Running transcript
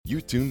You're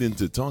tuned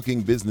into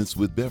Talking Business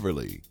with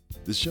Beverly,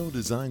 the show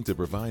designed to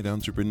provide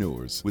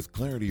entrepreneurs with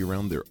clarity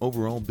around their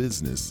overall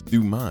business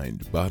through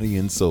mind, body,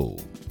 and soul.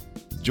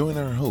 Join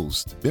our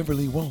host,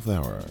 Beverly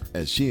Walthour,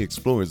 as she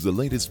explores the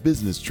latest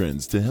business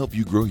trends to help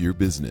you grow your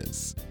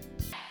business.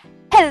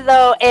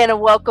 Hello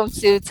and welcome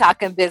to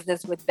Talking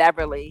Business with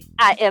Beverly.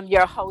 I am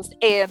your host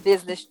and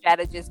business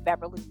strategist,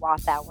 Beverly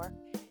Walthour.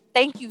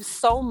 Thank you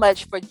so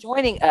much for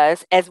joining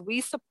us as we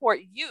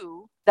support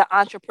you, the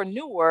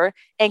entrepreneur,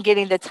 in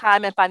getting the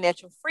time and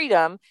financial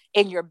freedom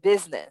in your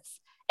business.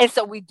 And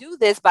so we do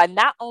this by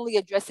not only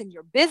addressing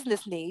your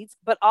business needs,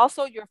 but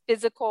also your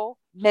physical,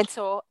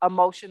 mental,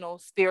 emotional,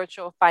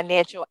 spiritual,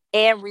 financial,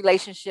 and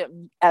relationship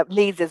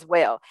needs as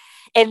well.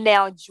 And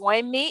now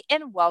join me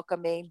in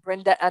welcoming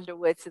Brenda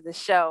Underwood to the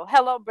show.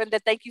 Hello, Brenda.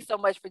 Thank you so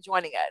much for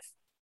joining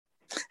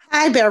us.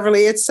 Hi,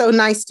 Beverly. It's so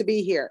nice to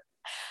be here.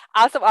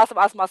 Awesome.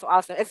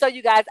 And so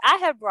you guys, I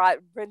have brought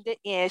Brenda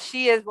in.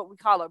 She is what we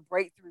call a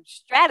breakthrough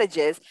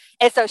strategist.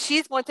 And so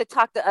she's going to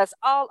talk to us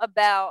all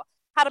about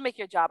how to make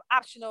your job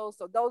optional.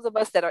 So those of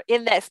us that are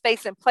in that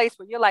space and place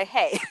where you're like,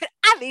 hey,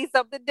 I need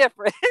something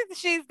different.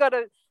 She's going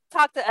to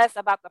talk to us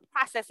about the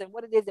process and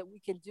what it is that we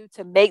can do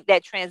to make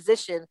that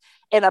transition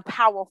in a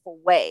powerful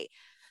way.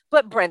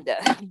 But Brenda,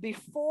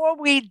 before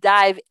we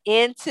dive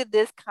into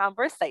this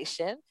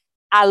conversation,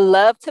 I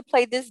love to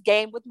play this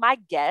game with my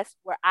guests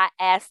where I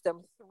ask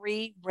them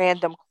 3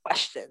 random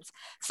questions.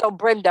 So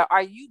Brenda,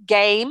 are you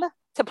game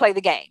to play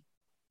the game?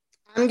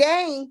 I'm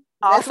game.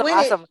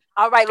 Awesome.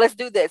 All right, let's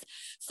do this.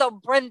 So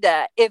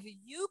Brenda, if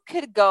you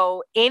could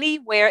go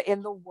anywhere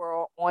in the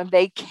world on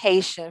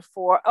vacation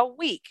for a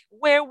week,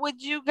 where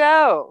would you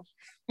go?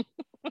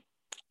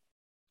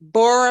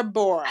 Bora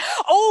Bora.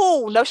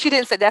 Oh, no, she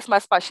didn't say that's my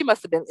spot. She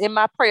must have been in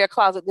my prayer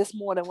closet this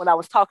morning when I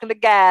was talking to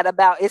God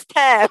about it's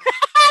time.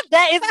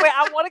 That is where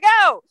I want to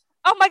go.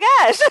 Oh my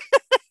gosh.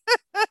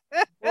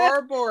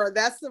 Bora Bora,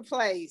 that's the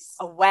place.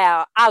 Oh,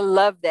 wow. I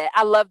love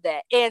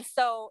that. And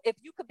so if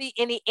you could be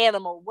any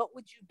animal, what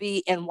would you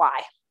be and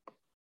why?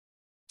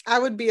 I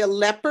would be a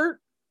leopard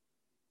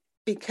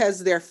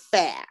because they're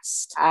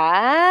fast.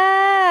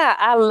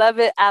 I love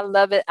it.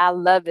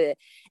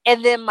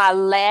 And then my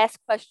last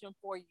question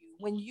for you.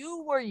 When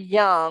you were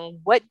young,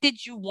 what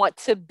did you want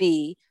to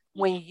be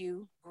when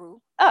you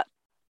grew up?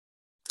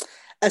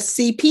 A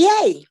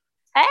CPA.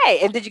 Hey,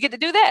 and did you get to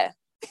do that?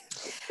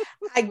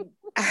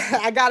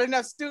 I got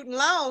enough student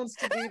loans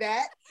to do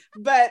that.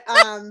 But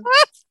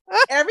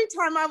every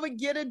time I would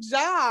get a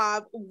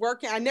job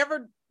working, I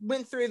never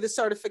went through the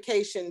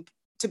certification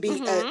to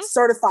be a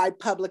certified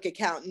public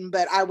accountant,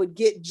 but I would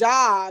get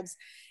jobs.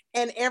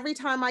 And every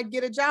time I'd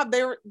get a job,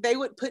 they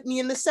would put me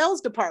in the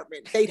sales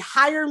department. They'd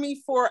hire me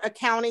for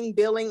accounting,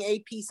 billing,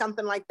 AP,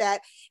 something like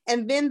that.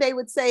 And then they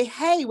would say,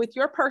 hey, with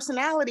your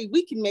personality,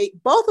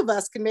 both of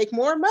us can make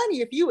more money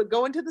if you would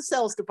go into the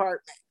sales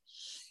department.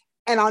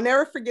 And I'll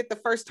never forget the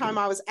first time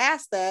I was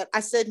asked that.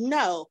 I said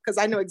no, because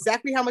I know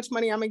exactly how much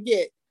money I'm going to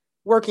get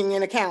working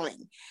in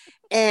accounting.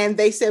 And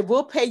they said,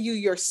 we'll pay you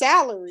your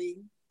salary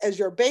as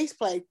your base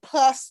pay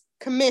plus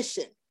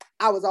commission.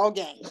 I was all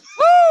game.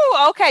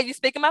 Woo! Okay, you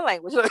speaking my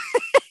language.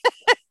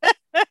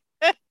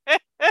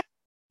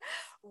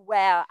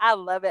 Wow, I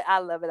love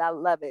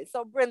it.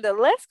 So Brenda,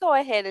 let's go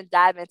ahead and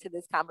dive into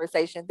this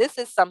conversation. This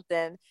is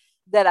something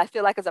that I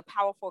feel like is a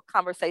powerful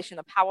conversation,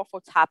 a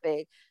powerful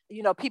topic.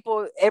 You know,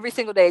 people every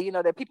single day,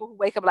 there are people who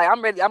wake up like,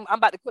 I'm ready, I'm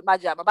about to quit my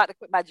job.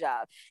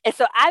 And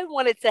so I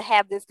wanted to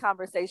have this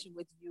conversation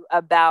with you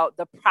about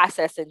the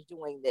process in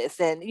doing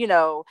this and,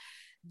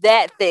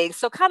 that thing.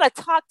 So kind of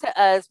talk to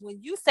us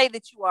when you say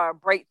that you are a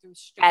breakthrough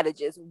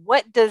strategist,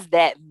 what does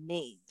that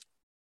mean?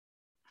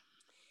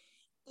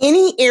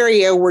 Any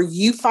area where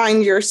you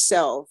find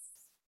yourself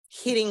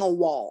hitting a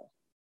wall,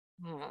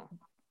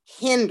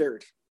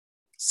 hindered,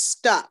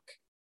 stuck,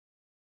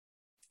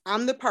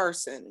 I'm the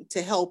person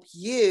to help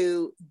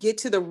you get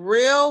to the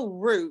real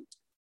root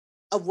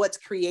of what's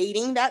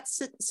creating that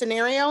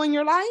scenario in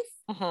your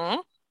life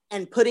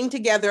and putting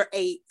together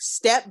a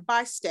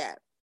step-by-step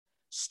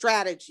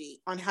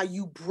strategy on how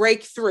you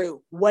break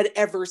through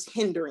whatever's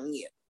hindering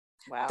you.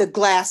 Wow. The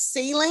glass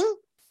ceiling,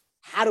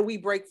 how do we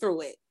break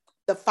through it?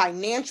 The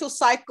financial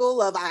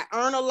cycle of I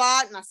earn a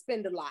lot and I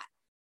spend a lot.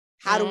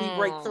 How do we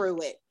break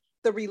through it?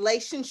 The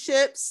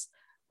relationships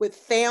with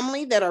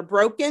family that are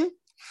broken,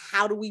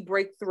 how do we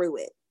break through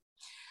it?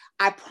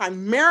 I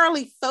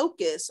primarily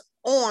focus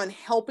on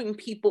helping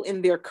people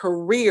in their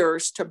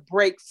careers to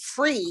break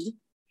free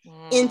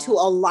into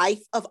a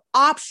life of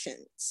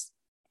options.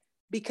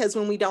 Because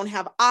when we don't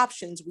have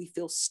options, we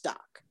feel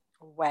stuck.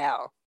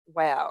 Wow.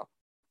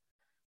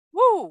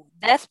 Woo,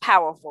 that's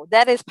powerful.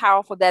 That is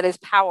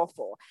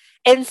powerful.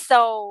 And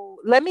so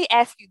let me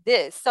ask you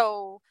this.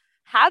 So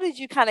how did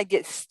you kind of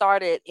get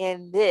started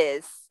in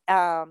this?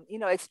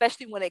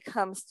 Especially when it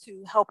comes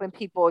to helping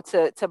people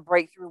to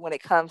break through when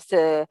it comes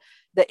to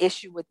the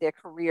issue with their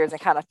careers and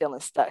kind of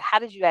feeling stuck. How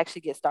did you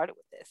actually get started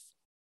with this?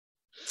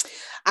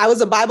 I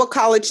was a Bible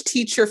college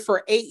teacher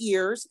for 8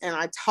 years, and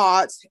I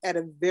taught at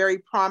a very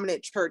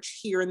prominent church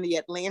here in the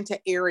Atlanta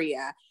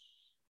area.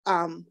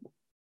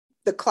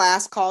 the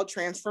class called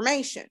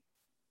Transformation.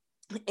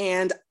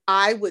 And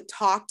I would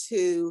talk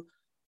to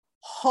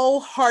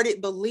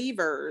wholehearted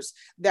believers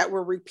that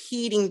were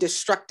repeating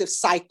destructive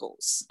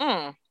cycles.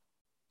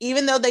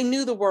 Even though they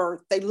knew the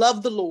word, they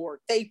loved the Lord,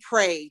 they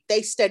prayed,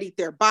 they studied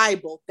their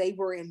Bible, they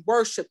were in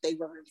worship, they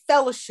were in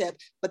fellowship,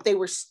 but they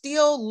were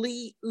still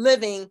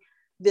living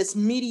this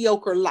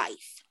mediocre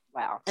life.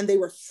 Wow. And they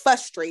were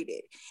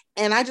frustrated.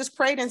 And I just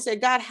prayed and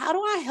said, God, how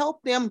do I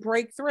help them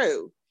break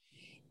through?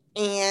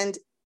 And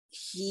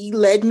he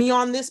led me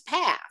on this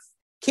path,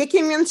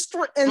 kicking and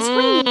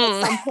screaming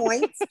at some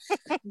points,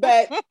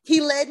 but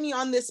he led me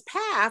on this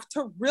path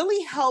to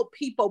really help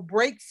people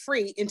break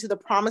free into the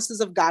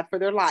promises of God for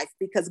their life,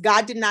 because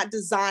God did not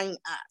design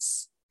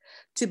us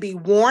to be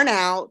worn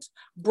out,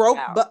 broke,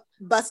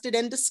 busted,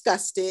 and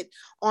disgusted,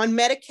 on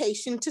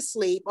medication to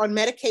sleep, on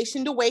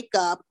medication to wake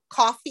up,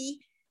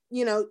 coffee,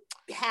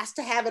 has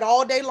to have it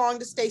all day long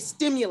to stay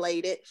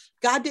stimulated.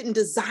 God didn't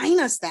design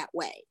us that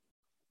way.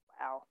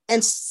 Wow.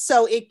 And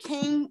so it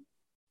came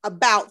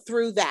about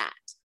through that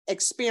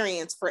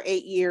experience for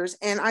 8 years.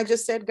 And I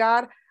just said,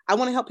 God, I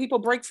want to help people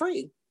break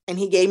free. And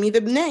he gave me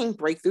the name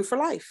Breakthrough for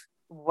Life.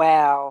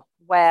 Wow.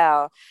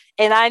 Wow.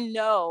 And I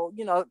know,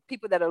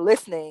 people that are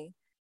listening,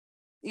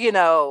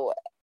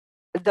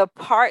 the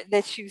part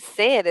that you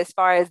said, as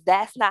far as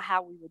that's not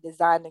how we were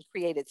designed and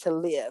created to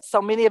live.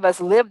 So many of us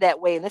live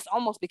that way, and it's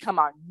almost become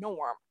our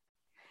norm.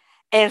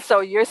 And so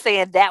you're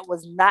saying that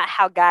was not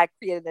how God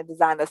created and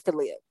designed us to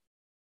live.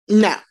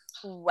 No.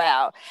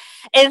 Wow.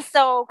 And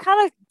so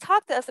kind of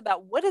talk to us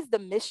about, what is the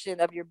mission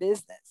of your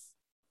business?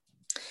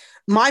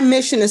 My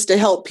mission is to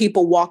help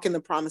people walk in the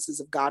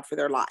promises of God for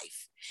their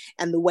life.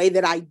 And the way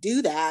that I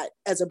do that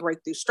as a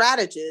breakthrough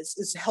strategist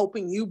is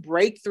helping you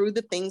break through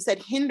the things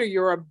that hinder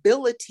your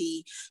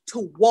ability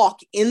to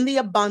walk in the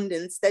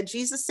abundance that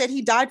Jesus said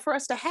he died for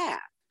us to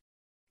have.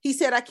 He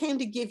said, I came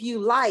to give you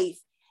life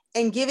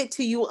and give it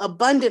to you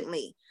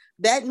abundantly.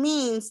 That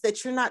means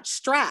that you're not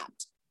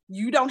strapped.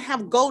 You don't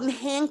have golden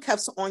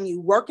handcuffs on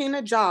you, working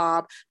a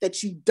job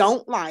that you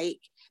don't like,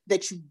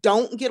 that you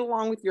don't get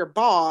along with your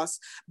boss,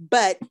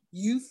 but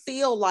you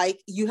feel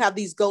like you have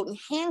these golden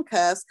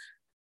handcuffs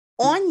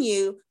on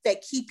you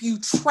that keep you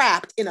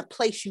trapped in a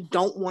place you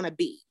don't want to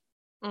be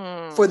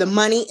for the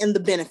money and the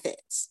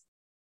benefits.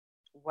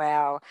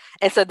 Wow.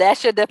 And so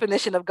that's your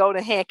definition of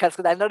golden handcuffs,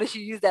 because I noticed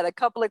you used that a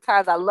couple of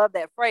times. I love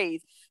that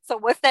phrase. So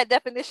what's that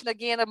definition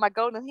again of my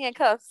golden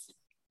handcuffs?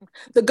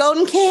 The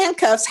golden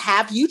handcuffs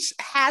has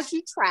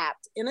you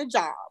trapped in a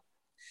job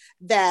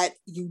that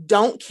you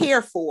don't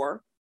care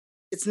for.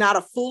 It's not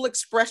a full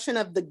expression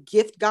of the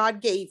gift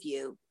God gave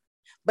you,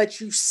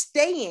 but you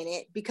stay in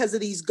it because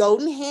of these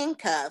golden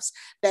handcuffs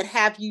that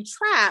have you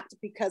trapped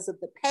because of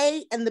the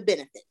pay and the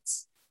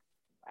benefits.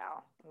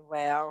 Wow.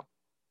 Wow.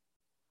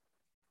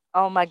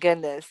 Oh my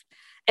goodness.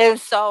 And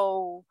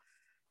so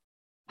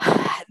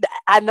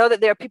I know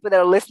that there are people that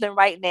are listening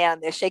right now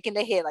and they're shaking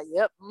their head like,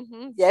 yep,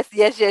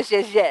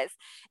 yes.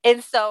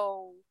 And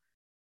so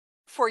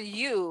for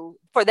you,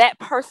 for that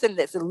person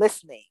that's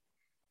listening,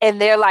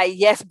 and they're like,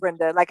 yes,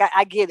 Brenda, like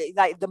I get it.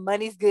 Like the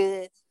money's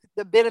good,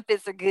 the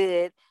benefits are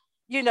good,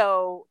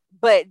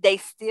 but they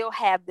still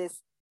have this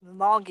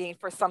longing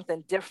for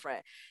something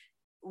different.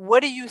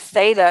 What do you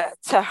say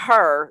to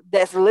her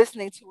that's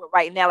listening to it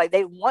right now? Like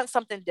they want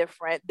something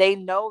different. They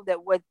know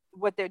that what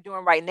they're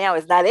doing right now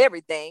is not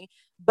everything,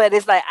 but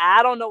it's like,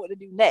 I don't know what to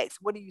do next.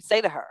 What do you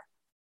say to her?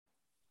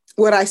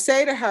 What I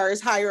say to her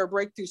is hire a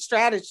breakthrough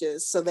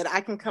strategist so that I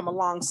can come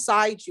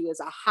alongside you as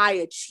a high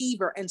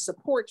achiever and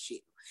support you.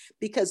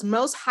 Because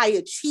most high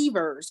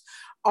achievers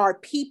are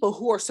people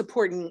who are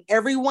supporting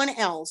everyone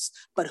else,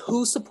 but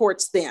who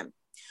supports them?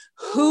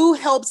 Who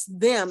helps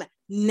them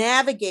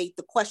navigate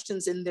the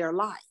questions in their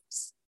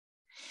lives?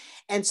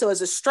 And so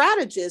as a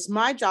strategist,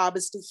 my job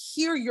is to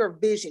hear your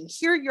vision,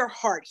 hear your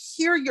heart,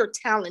 hear your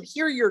talent,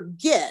 hear your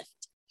gift,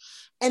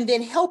 and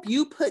then help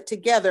you put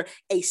together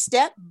a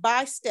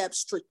step-by-step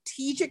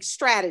strategic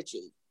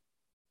strategy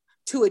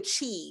to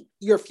achieve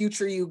your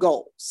future you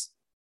goals.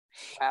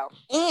 Wow.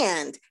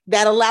 And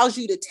that allows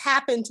you to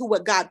tap into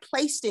what God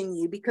placed in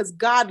you, because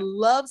God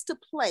loves to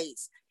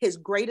place his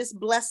greatest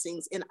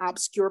blessings in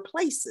obscure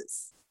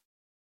places.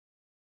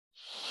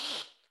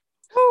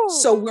 Ooh.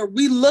 So where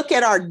we look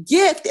at our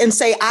gift and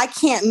say, I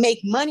can't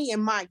make money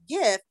in my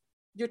gift,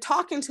 you're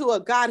talking to a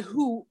God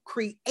who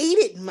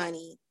created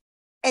money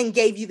and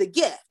gave you the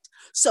gift.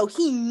 So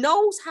he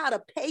knows how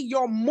to pay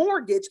your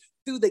mortgage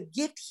through the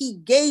gift he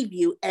gave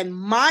you. And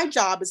my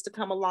job is to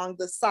come along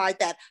the side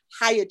that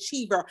high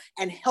achiever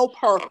and help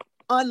her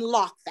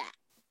unlock that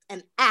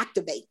and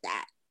activate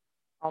that.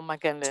 Oh my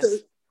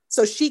goodness.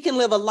 So she can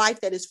live a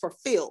life that is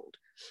fulfilled.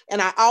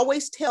 And I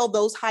always tell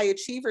those high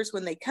achievers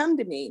when they come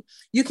to me,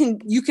 you can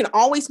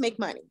always make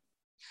money.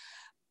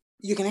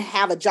 You can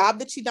have a job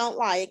that you don't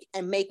like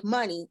and make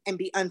money and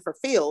be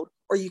unfulfilled,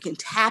 or you can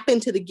tap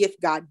into the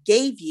gift God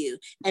gave you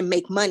and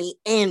make money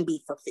and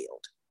be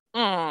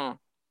fulfilled.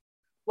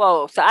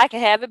 Whoa, so I can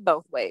have it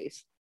both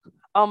ways.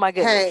 Oh my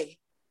goodness. Hey,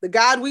 the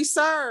God we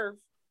serve,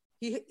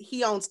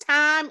 He owns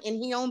time and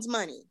he owns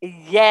money.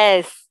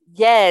 Yes.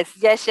 And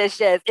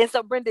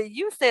so, Brenda,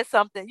 you said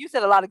something. You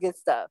said a lot of good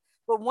stuff.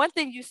 But one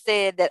thing you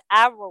said that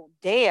I wrote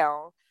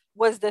down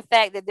was the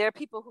fact that there are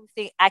people who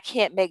think I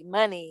can't make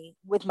money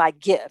with my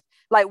gift.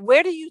 Like,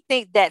 where do you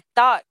think that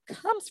thought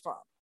comes from?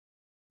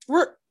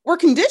 We're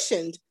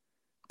conditioned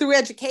through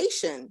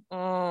education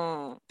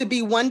to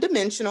be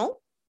one-dimensional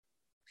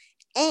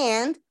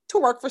and to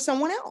work for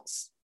someone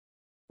else.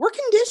 We're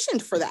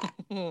conditioned for that.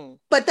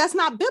 But that's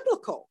not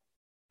biblical.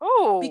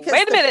 Oh, wait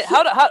a minute.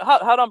 Hold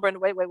on, Brenda.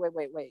 Wait.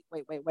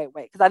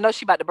 Because I know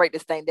she's about to break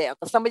this thing down.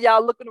 Because some of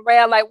y'all looking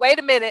around like, wait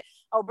a minute.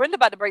 Oh, Brenda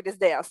about to break this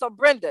down. So,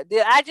 Brenda,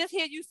 did I just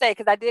hear you say,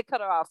 because I did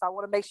cut her off, so I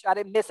want to make sure I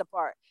didn't miss a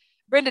part.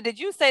 Brenda, did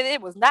you say that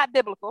it was not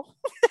biblical?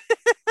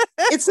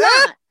 It's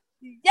not.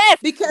 Yes.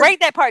 Break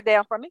that part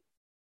down for me.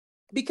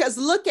 Because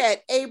look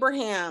at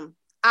Abraham,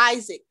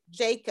 Isaac,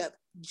 Jacob,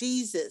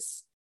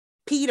 Jesus,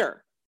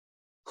 Peter.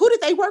 Who did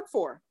they work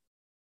for?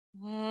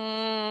 Please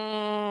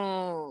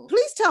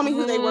tell me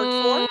who they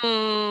worked for.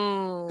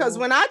 Because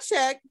when I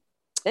checked,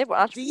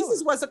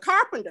 Jesus was a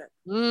carpenter.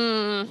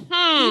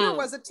 Peter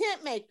was a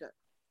tent maker.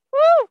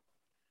 Woo.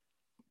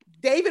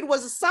 David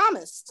was a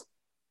psalmist.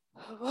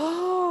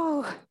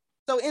 Oh.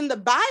 So in the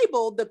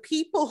Bible, the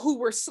people who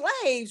were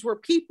slaves were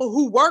people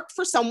who worked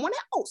for someone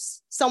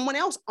else. Someone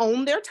else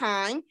owned their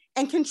time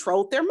and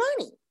controlled their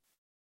money.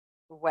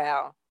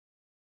 Wow.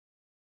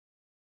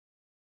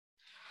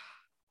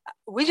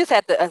 We just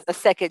have to a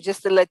second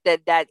just to let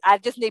that. I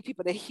just need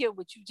people to hear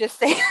what you just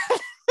said.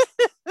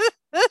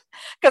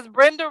 Because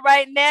Brenda,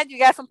 right now, you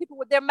got some people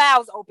with their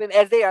mouths open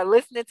as they are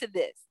listening to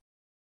this.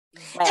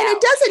 Wow. And it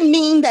doesn't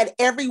mean that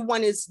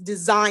everyone is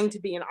designed to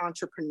be an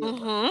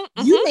entrepreneur.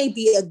 You may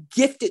be a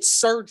gifted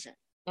surgeon,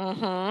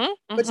 but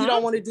you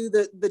don't want to do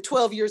the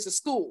 12 years of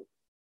school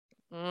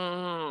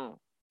to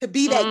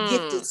be that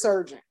gifted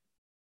surgeon.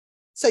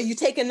 So you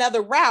take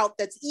another route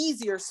that's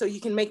easier so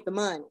you can make the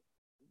money.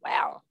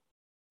 Wow.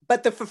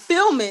 But the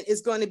fulfillment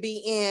is going to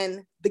be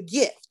in the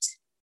gift,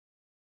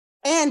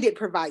 and it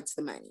provides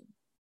the money.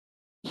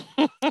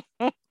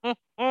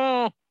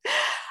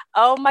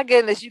 Oh my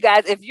goodness, you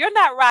guys, if you're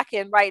not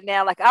rocking right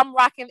now, like I'm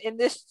rocking in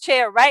this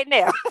chair right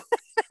now,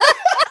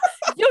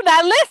 you're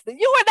not listening.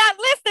 You are not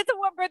listening to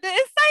what Brenda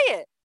is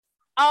saying.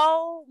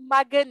 Oh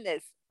my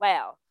goodness.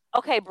 Wow.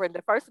 Okay,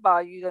 Brenda, first of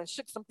all, you done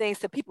shook some things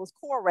to people's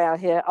core around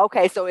here.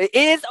 Okay, so it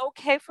is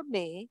okay for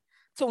me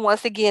to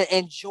once again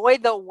enjoy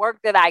the work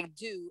that I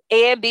do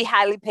and be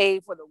highly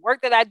paid for the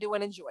work that I do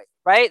and enjoy,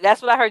 right?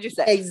 That's what I heard you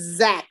say.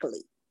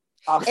 Exactly.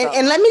 Awesome.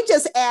 And let me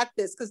just add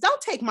this, because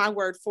don't take my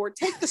word for it.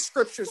 Take the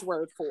scripture's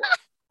word for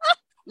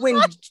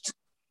it.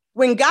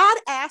 When God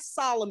asked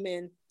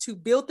Solomon to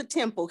build the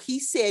temple,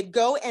 he said,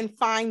 go and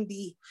find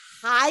the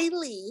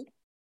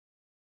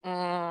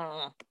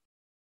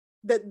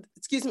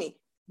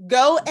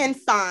go and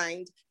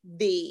find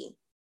the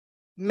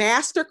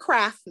master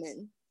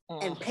craftsmen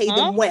and pay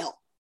them well.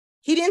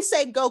 He didn't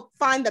say go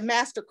find the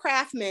master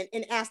craftsmen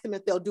and ask them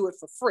if they'll do it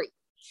for free.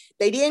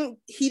 He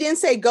didn't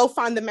say go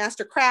find the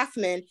master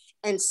craftsmen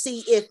and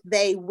see if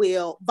they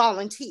will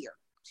volunteer.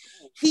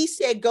 He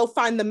said go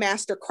find the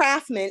master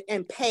craftsmen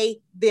and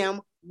pay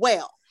them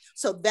well.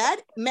 So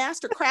that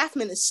master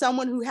craftsman is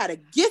someone who had a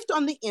gift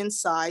on the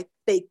inside.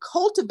 They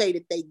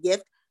cultivated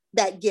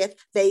that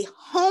gift, they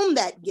honed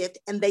that gift,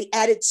 and they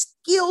added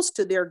skills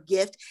to their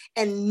gift.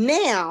 And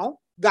now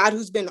God,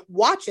 who's been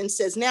watching,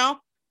 says,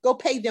 now go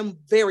pay them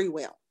very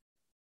well.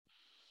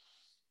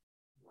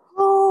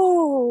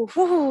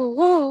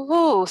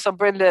 So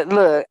Brenda,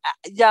 look,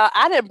 y'all,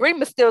 I didn't bring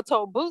my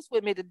steel-toe boots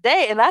with me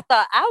today, and I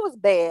thought I was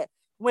bad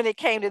when it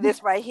came to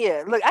this right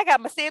here. Look, I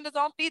got my sandals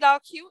on, feet all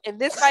cute, and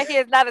this right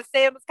here is not a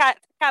sandals kind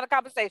of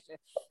conversation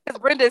because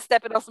Brenda is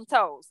stepping on some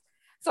toes.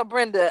 So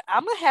Brenda,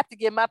 I'm gonna have to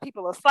give my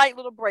people a slight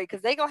little break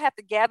because they're gonna have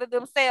to gather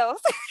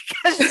themselves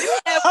because you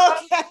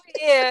have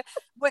here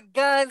with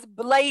guns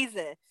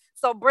blazing.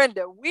 So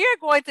Brenda, we're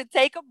going to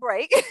take a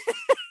break.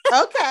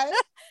 Okay.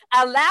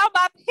 Allow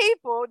my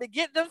people to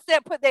get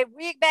themselves, put their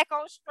wig back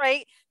on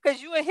straight,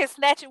 because you in here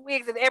snatching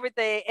wigs and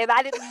everything, and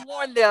I didn't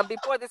warn them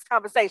before this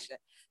conversation.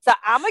 So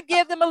I'm gonna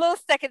give them a little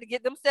second to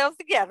get themselves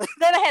together.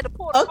 Then I had to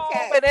pull the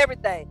comb and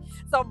everything.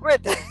 So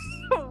Brenda,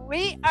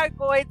 we are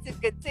going to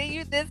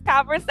continue this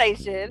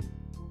conversation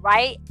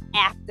right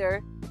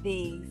after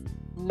these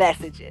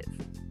messages.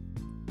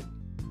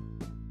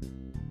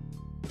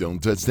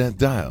 Don't touch that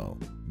dial.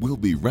 We'll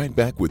be right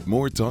back with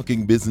more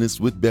Talking Business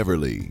with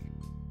Beverly.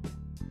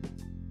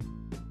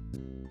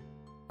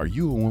 Are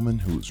you a woman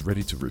who's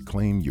ready to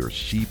reclaim your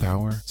she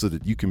power so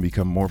that you can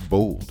become more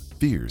bold,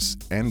 fierce,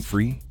 and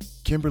free?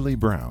 Kimberly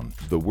Brown,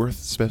 the Worth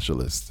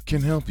Specialist,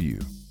 can help you.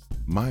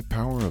 My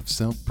Power of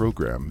Self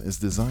program is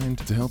designed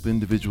to help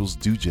individuals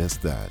do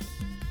just that.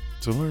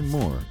 To learn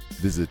more,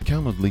 visit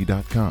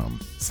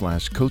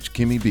Calendly.com/Coach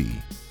Kimmy B.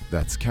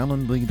 That's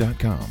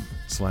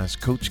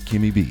Calendly.com/Coach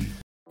Kimmy B.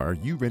 Are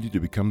you ready to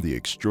become the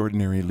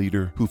extraordinary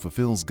leader who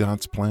fulfills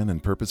God's plan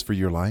and purpose for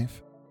your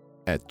life?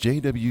 At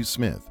J.W.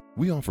 Smith,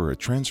 we offer a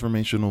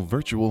transformational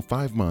virtual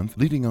 5-month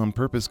Leading on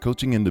Purpose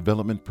coaching and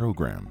development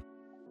program.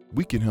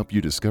 We can help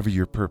you discover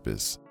your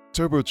purpose,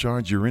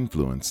 turbocharge your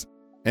influence,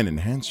 and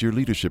enhance your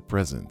leadership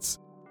presence.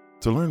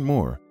 To learn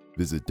more,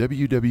 visit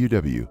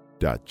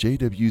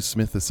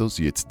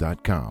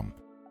www.jwsmithassociates.com.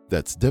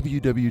 That's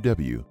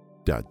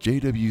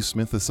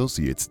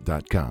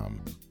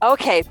www.jwsmithassociates.com.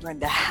 Okay,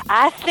 Brenda,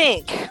 I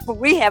think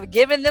we have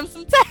given them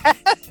some time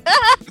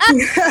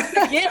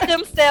to get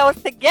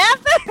themselves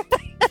together.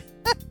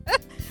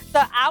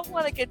 So I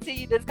want to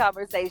continue this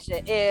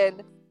conversation.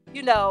 And,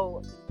 you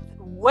know,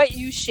 what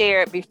you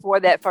shared before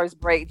that first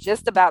break,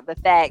 just about the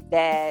fact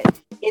that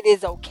it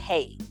is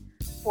okay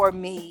for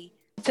me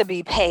to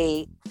be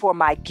paid for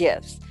my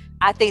gifts.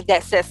 I think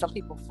that sets some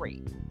people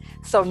free.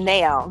 So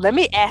now let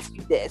me ask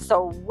you this.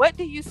 So what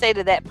do you say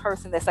to that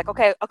person that's like,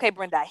 okay,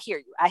 Brenda, I hear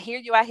you.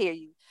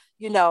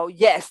 You know,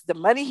 yes, the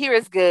money here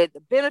is good. The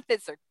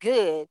benefits are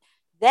good,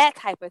 that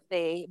type of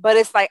thing. But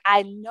it's like,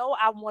 I know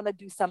I want to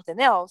do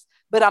something else,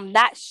 but I'm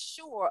not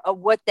sure of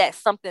what that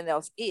something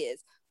else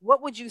is.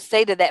 What would you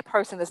say to that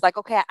person that's like,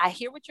 okay, I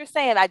hear what you're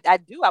saying. I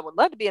would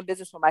love to be in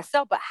business for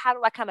myself, but how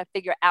do I kind of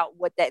figure out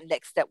what that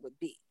next step would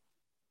be?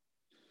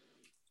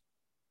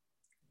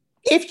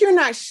 If you're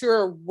not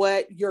sure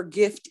what your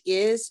gift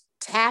is,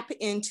 tap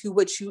into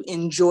what you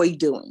enjoy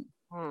doing.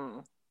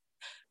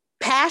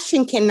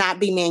 Passion cannot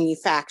be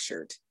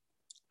manufactured.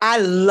 I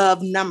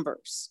love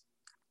numbers.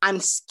 I'm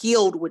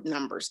skilled with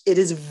numbers. It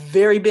is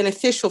very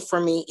beneficial for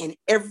me in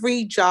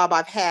every job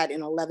I've had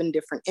in 11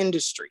 different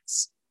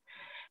industries.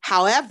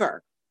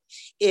 However,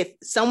 if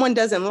someone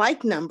doesn't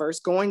like numbers,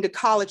 going to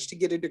college to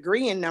get a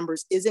degree in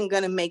numbers isn't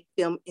going to make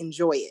them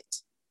enjoy it.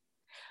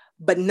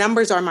 But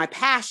numbers are my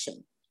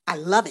passion. I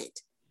love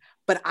it.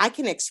 But I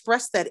can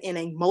express that in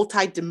a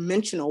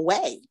multidimensional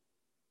way.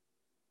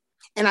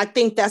 And I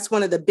think that's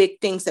one of the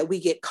big things that we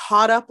get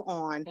caught up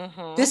on.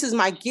 This is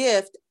my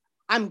gift.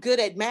 I'm good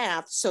at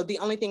math. So the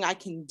only thing I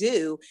can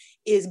do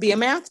is be a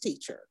math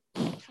teacher.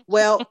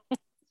 Well,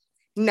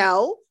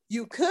 no,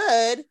 you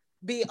could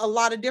be a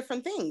lot of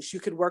different things.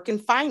 You could work in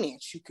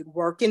finance. You could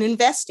work in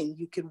investing.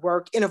 You could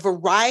work in a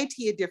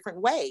variety of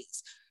different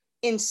ways.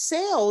 In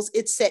sales,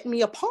 it set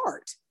me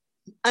apart,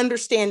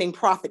 understanding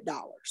profit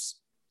dollars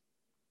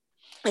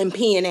and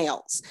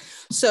P&Ls.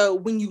 So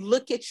when you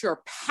look at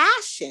your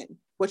passion,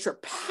 what you're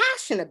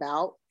passionate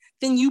about,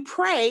 then you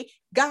pray,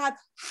 God,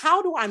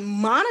 how do I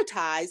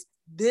monetize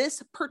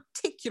this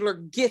particular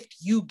gift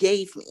you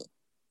gave me?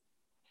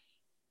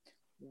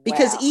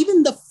 Because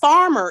even the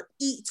farmer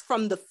eats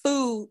from the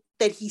food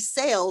that he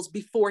sells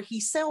before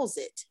he sells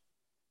it.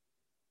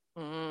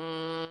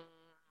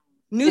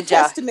 New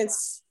Testament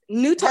says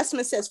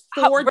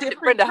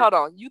Brenda, hold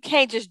on. You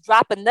can't just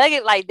drop a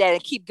nugget like that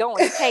and keep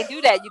going. You can't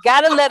do that. You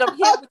got to let them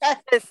hear what you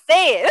just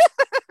said.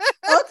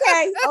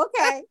 Okay.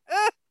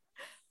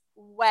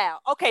 Wow.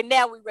 Okay,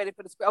 now we're ready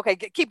for the script. Okay,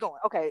 keep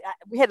going. Okay,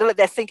 we had to let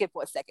that sink in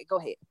for a second. Go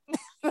ahead.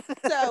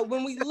 So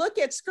when we look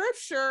at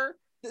scripture,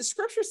 the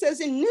scripture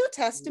says in New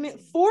Testament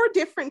 4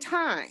 different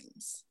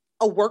times,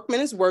 a workman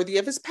is worthy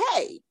of his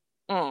pay.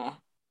 A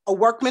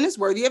workman is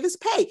worthy of his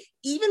pay.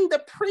 Even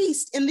the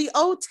priest in the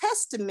Old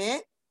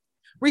Testament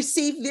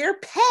received their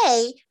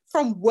pay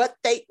from what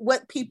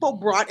people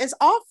brought as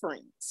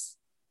offerings.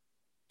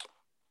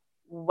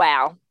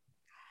 Wow.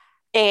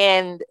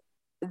 And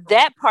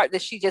that part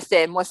that she just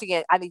said, and once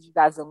again, I need you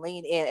guys to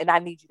lean in and I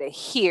need you to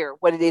hear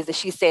what it is that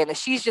she's saying. And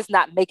she's just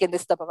not making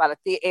this stuff up out of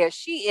thin air.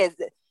 She is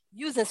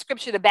using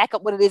scripture to back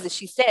up what it is that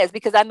she says,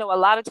 because I know a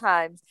lot of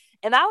times,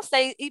 and I'll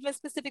say even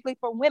specifically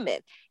for women,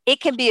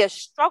 it can be a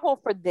struggle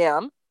for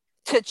them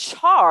to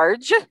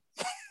charge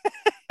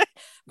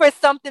for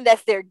something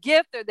that's their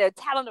gift or their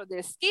talent or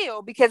their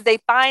skill, because they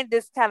find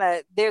this kind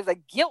of, there's a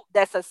guilt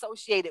that's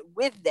associated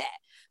with that.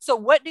 So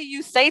what do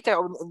you say to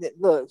her?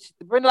 Look,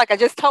 Brenda, like I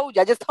just told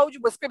you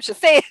what scripture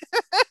said.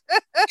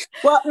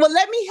 well,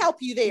 let me help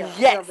you there.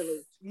 Yes.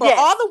 For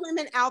all the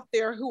women out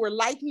there who were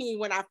like me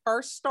when I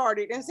first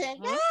started and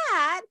saying,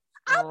 God,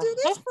 I'll do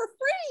this for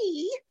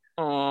free.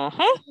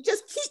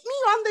 Just keep me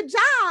on the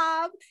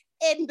job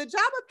and the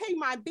job will pay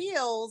my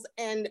bills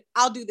and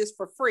I'll do this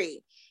for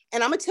free.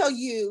 And I'm going to tell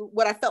you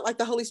what I felt like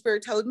the Holy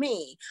Spirit told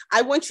me.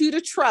 I want you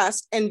to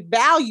trust and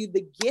value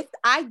the gift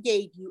I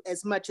gave you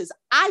as much as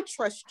I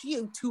trust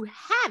you to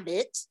have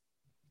it,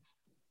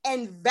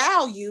 and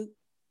value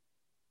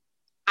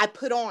I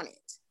put on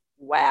it.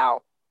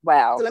 Wow.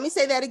 So let me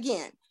say that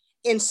again.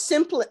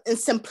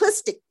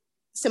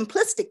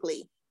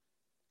 Simplistically,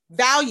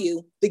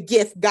 value the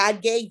gift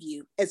God gave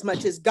you as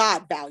much as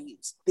God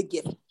values the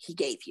gift he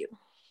gave you.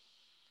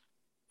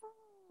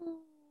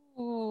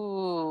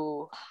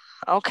 Ooh.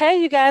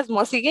 Okay, you guys,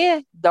 once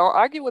again, don't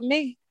argue with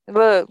me.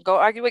 Look, go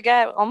argue with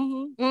God.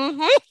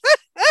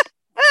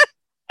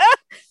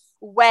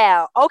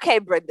 Wow. Okay,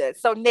 Brenda.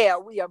 So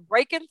now we are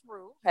breaking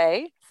through.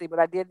 Hey, see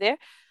what I did there?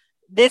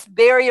 This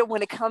barrier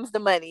when it comes to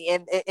money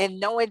and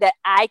knowing that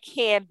I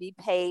can be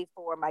paid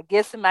for my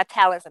gifts and my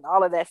talents and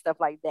all of that stuff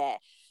like that.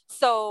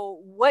 So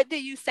what do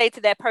you say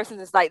to that person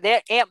that's like,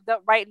 they're amped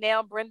up right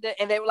now, Brenda,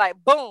 and they were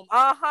like, boom,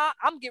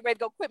 I'm getting ready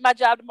to go quit my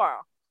job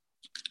tomorrow.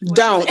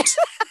 Don't.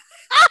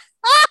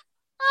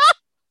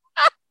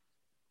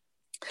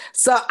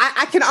 So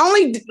I can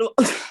only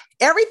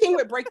everything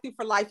with Breakthrough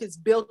for Life is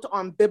built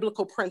on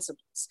biblical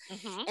principles.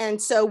 Mm-hmm.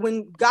 And so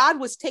when God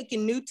was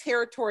taking new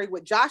territory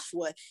with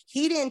Joshua,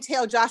 he didn't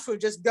tell Joshua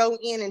just go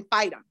in and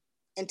fight them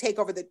and take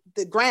over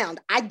the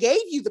ground. I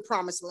gave you the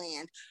promised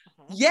land.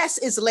 Mm-hmm. Yes,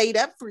 it's laid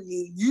up for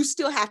you. You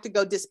still have to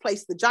go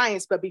displace the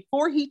giants. But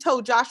before he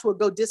told Joshua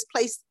go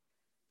displace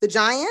the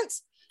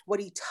giants, what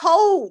he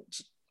told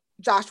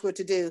Joshua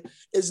to do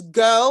is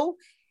go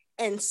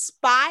and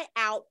spy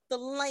out the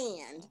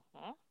land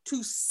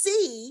to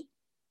see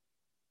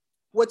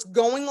what's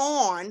going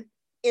on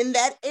in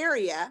that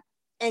area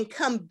and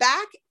come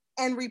back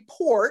and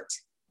report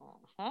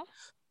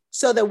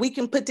so that we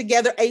can put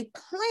together a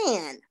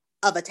plan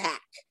of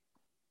attack.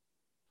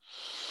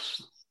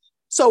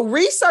 So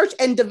research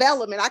and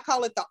development, I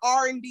call it the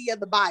R&D of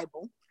the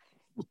Bible,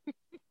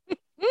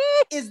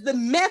 is the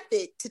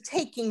method to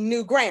taking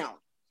new ground.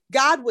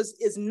 God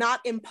is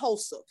not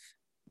impulsive.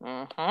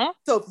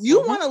 So if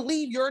you want to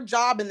leave your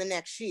job in the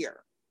next year,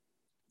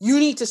 you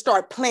need to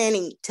start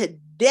planning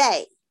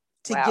today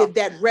to give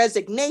that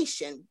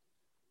resignation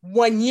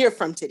 1 year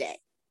from today.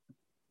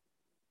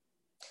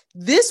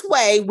 This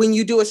way, when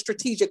you do a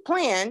strategic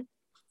plan,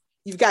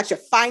 you've got your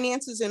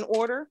finances in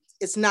order,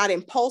 it's not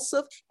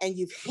impulsive, and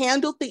you've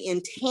handled the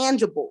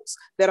intangibles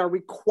that are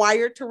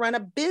required to run a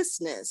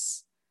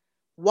business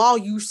while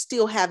you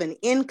still have an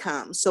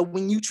income. So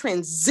when you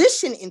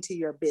transition into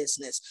your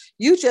business,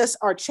 you just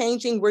are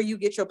changing where you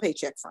get your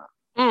paycheck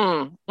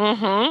from.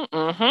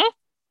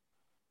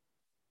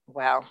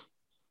 Wow.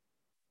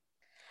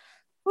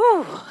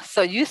 Whew.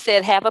 So you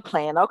said have a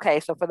plan.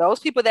 Okay. So for those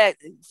people that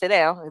sit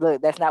down,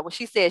 look, that's not what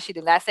she said. She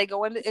did not say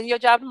go in your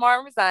job tomorrow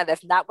and resign.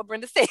 That's not what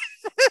Brenda said.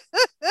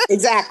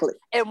 Exactly.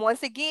 And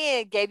once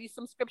again, gave you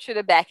some scripture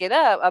to back it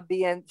up of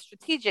being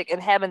strategic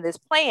and having this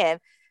plan,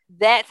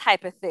 that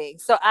type of thing.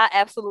 So I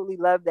absolutely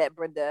love that,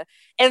 Brenda.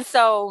 And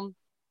so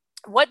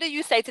what do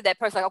you say to that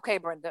person? Like, okay,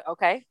 Brenda,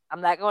 okay,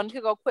 I'm not going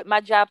to go quit my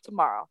job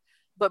tomorrow.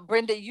 But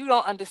Brenda, you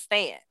don't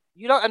understand.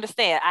 You don't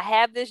understand. I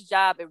have this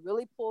job. It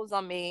really pulls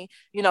on me.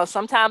 You know,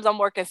 sometimes I'm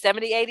working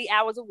 70, 80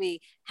 hours a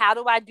week. How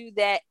do I do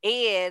that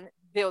and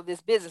build this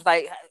business?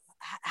 Like,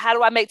 how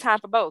do I make time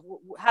for both?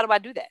 How do I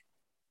do that?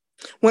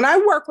 When I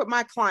work with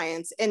my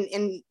clients,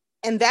 and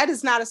that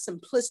is not a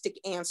simplistic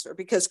answer,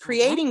 because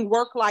creating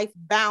work-life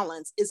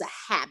balance is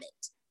a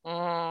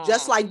habit,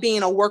 just like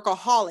being a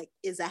workaholic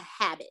is a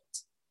habit.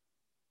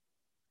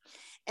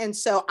 And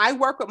so I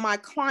work with my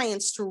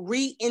clients to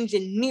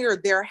re-engineer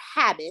their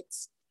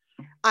habits.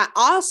 I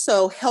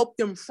also help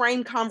them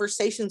frame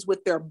conversations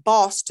with their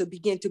boss to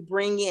begin to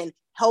bring in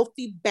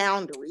healthy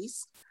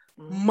boundaries.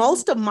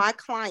 Most of my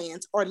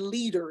clients are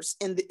leaders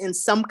in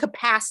some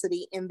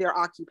capacity in their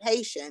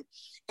occupation,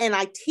 and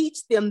I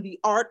teach them the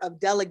art of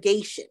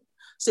delegation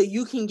so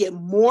you can get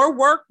more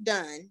work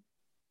done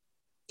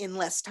in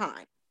less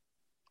time.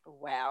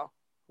 Wow.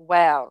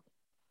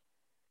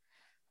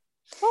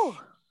 Whew.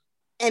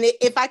 And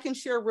if I can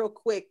share real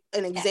quick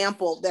an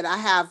example that I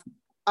have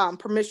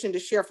permission to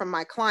share from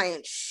my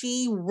client,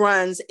 she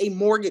runs a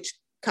mortgage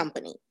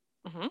company,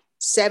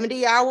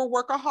 70-hour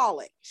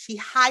workaholic. She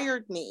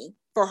hired me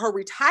for her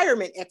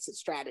retirement exit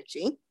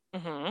strategy.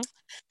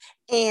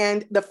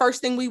 And the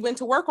first thing we went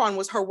to work on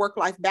was her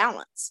work-life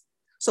balance.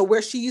 So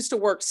where she used to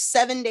work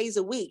 7 days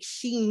a week,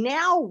 she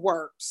now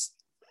works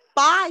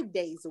 5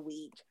 days a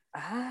week,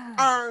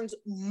 earns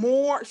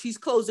more. She's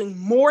closing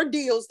more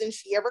deals than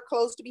she ever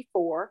closed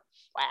before.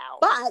 Wow.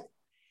 But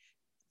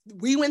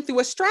we went through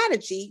a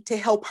strategy to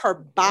help her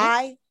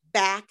buy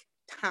back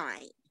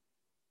time.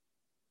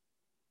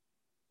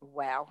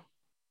 Wow.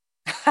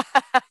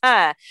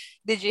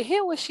 Did you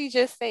hear what she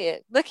just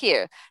said? Look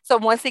here. So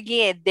once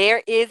again,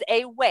 there is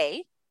a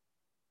way,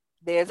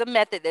 there's a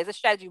method, there's a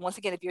strategy. Once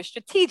again, if you're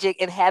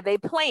strategic and have a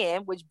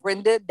plan, which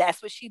Brenda,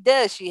 that's what she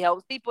does. She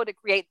helps people to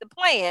create the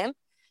plan,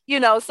 you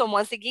know. So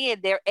once again,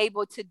 they're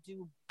able to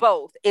do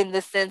both in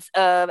the sense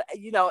of,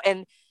 you know,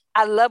 and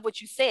I love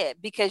what you said,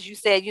 because you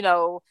said, you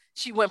know,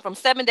 she went from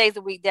 7 days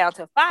a week down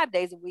to 5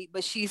 days a week,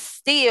 but she's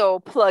still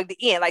plugged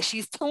in. Like,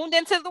 she's tuned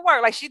into the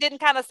work. Like, she didn't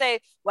kind of say,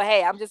 well,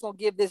 hey, I'm just going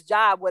to give this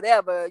job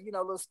whatever, you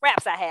know, little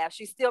scraps I have.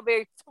 She's still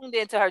very tuned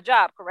into her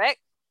job, correct?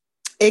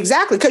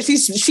 Exactly. Because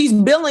she's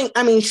billing.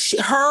 I mean,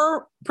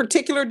 her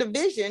particular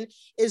division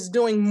is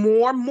doing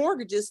more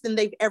mortgages than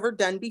they've ever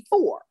done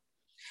before.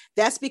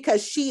 That's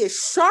because she is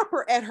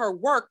sharper at her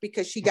work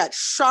because she got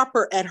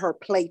sharper at her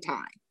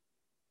playtime.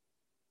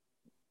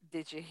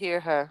 Did you hear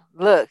her?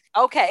 Look,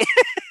 okay.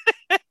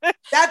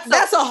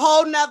 That's a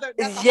whole nother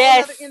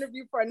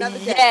interview for another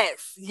day.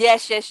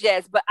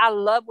 Yes. But I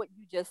love what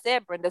you just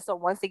said, Brenda. So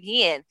once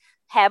again,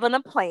 having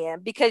a plan,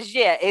 because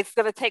it's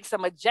going to take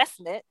some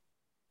adjustment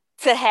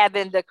to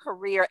having the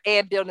career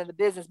and building the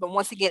business. But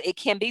once again, it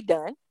can be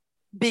done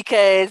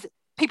because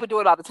people do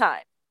it all the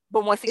time.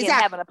 But once again,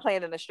 having a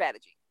plan and a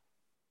strategy.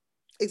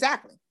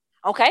 Exactly.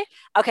 Okay.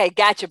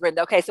 Gotcha,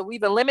 Brenda. Okay. So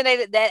we've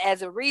eliminated that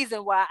as a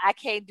reason why I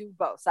can't do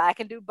both. So I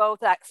can do both.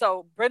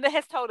 So Brenda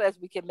has told us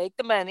we can make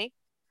the money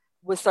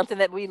with something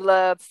that we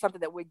love,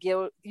 something that we're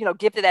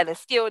gifted at and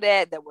skilled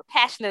at, that we're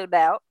passionate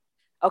about.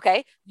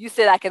 Okay. You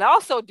said I can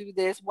also do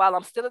this while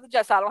I'm still at the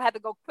job, so I don't have to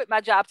go quit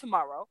my job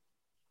tomorrow.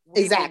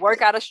 We will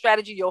work out a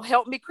strategy. You'll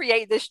help me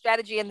create this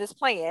strategy and this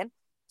plan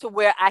to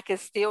where I can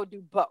still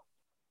do both.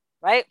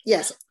 Right?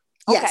 Yes.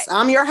 Okay. Yes.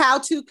 I'm your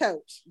how-to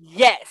coach.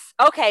 Yes.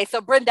 Okay.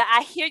 So Brenda,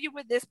 I hear you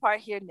with this part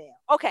here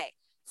now. Okay.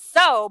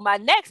 So my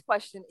next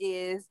question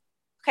is,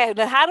 okay,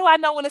 then how do I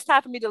know when it's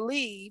time for me to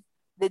leave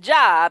the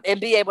job and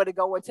be able to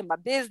go into my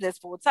business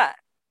full time?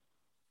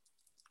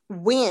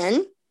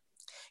 When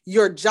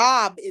your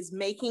job is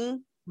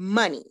making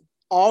money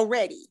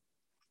already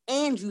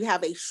and you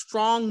have a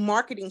strong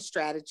marketing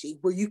strategy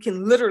where you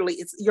can literally,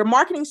 your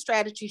marketing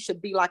strategy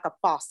should be like a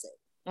faucet.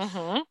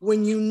 Mm-hmm.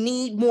 When you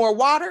need more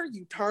water,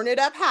 you turn it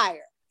up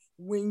higher.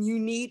 When you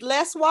need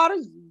less water,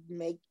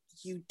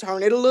 you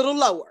turn it a little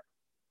lower.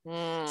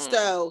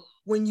 So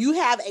when you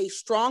have a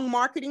strong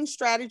marketing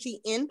strategy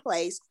in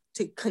place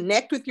to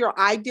connect with your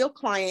ideal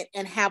client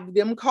and have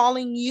them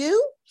calling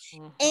you,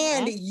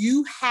 and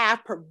you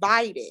have put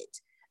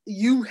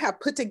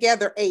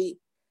together a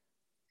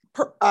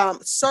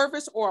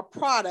service or a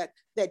product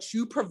that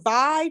you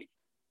provide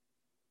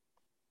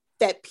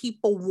that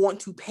people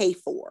want to pay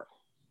for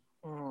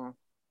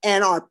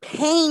and are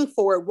paying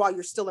for it while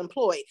you're still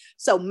employed.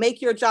 So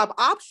make your job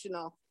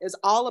optional is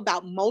all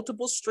about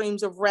multiple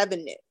streams of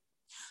revenue.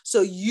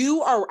 So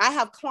I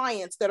have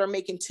clients that are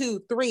making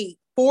 $2,000, $3,000,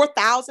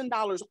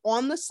 $4,000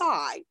 on the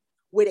side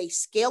with a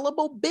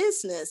scalable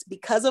business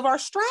because of our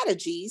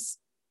strategies.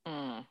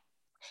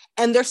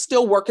 And they're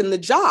still working the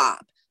job.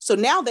 So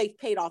now they've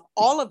paid off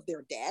all of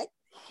their debt.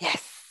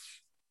 Yes.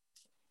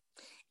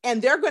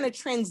 And they're going to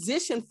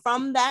transition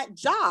from that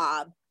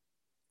job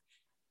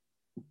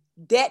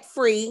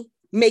debt-free,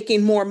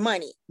 making more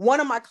money. One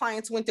of my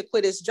clients went to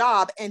quit his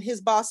job and his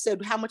boss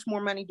said, how much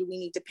more money do we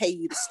need to pay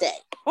you to stay?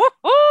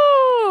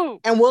 Woo-hoo!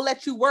 And we'll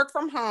let you work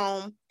from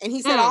home. And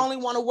he said, I only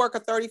want to work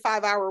a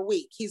 35-hour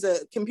week. He's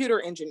a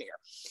computer engineer.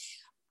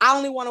 I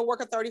only want to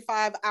work a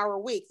 35-hour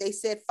week. They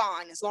said,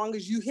 fine, as long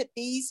as you hit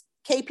these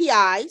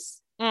KPIs,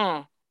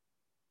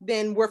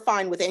 then we're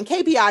fine with it. And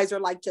KPIs are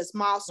like just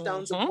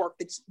milestones of work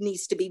that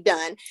needs to be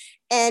done.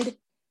 And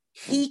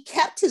he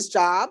kept his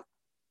job.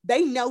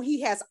 They know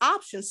he has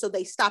options, so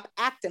they stop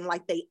acting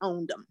like they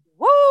owned them.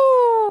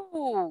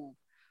 Woo!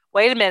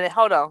 Wait a minute.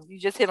 Hold on. You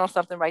just hit on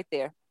something right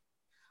there.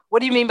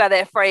 What do you mean by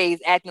that phrase,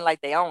 acting like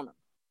they own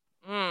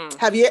them?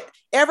 Have you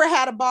ever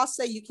had a boss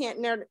say you can't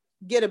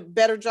get a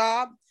better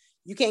job?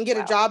 You can't get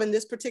a job in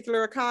this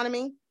particular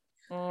economy?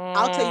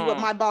 I'll tell you what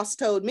my boss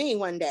told me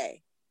one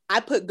day. I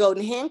put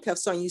golden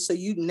handcuffs on you so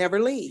you'd never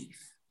leave.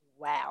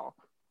 Wow.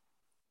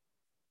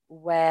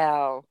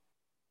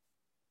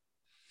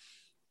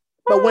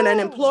 But when an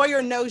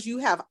employer knows you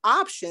have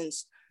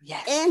options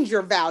and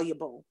you're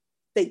valuable,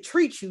 they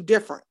treat you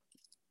different.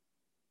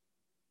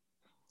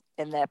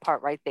 And that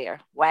part right there.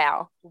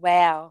 Wow.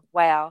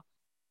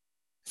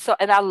 So,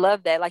 and I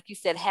love that. Like you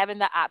said, having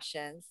the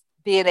options,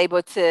 being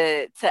able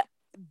to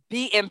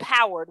be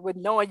empowered with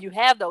knowing you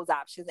have those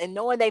options and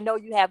knowing they know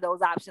you have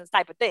those options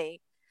type of thing.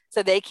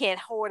 So they can't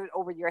hoard it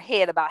over your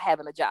head about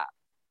having a job.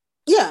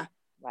 Yeah.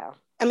 Wow.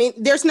 I mean,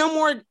 there's no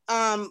more,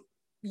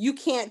 you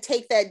can't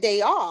take that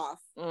day off.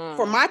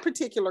 For my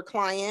particular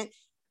client,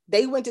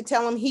 they went to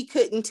tell him he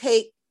couldn't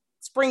take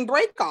spring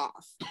break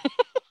off.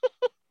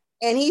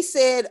 And he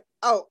said,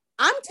 oh,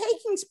 I'm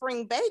taking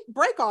spring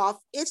break off.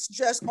 It's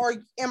just, or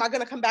am I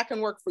going to come back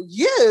and work for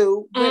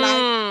you when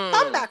I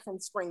come back from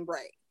spring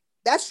break?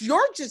 That's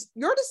your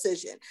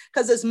decision.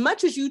 Because as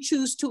much as you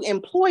choose to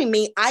employ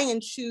me, I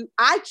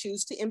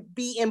choose to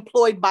be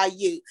employed by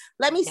you.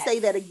 Let me say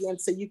that again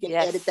so you can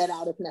edit that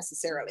out if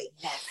necessarily.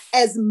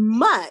 As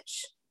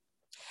much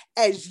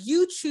as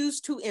you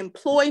choose to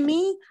employ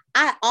me,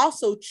 I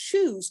also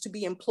choose to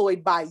be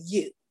employed by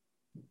you.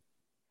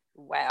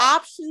 Wow.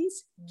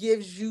 Options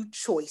gives you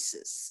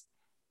choices.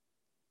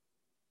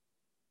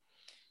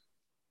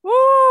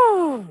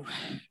 Woo!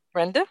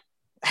 Brenda?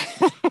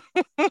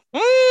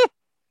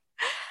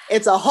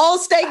 It's a whole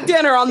steak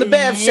dinner on the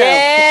Bev Show.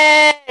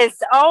 Yes.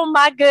 Oh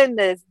my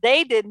goodness.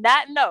 They did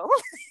not know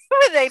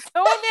when they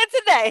tuned in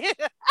today.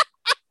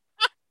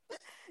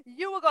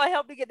 You were going to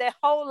help me get their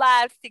whole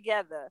lives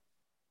together.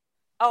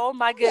 Oh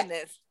my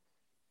goodness.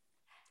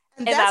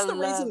 And that's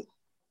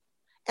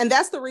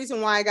the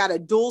reason why I got a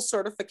dual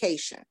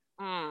certification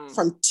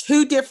from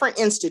 2 different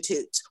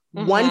institutes,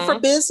 one for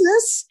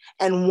business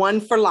and one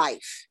for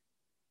life.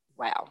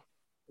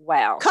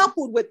 Wow.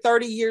 Coupled with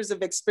 30 years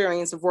of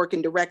experience of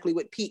working directly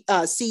with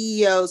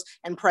CEOs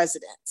and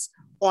presidents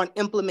on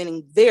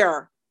implementing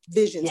their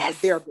visions for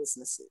their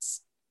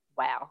businesses.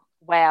 Wow.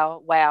 Brenda,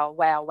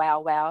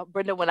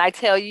 when I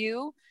tell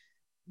you,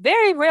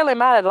 very rarely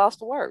am I at lost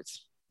for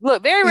words.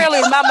 Look, very rarely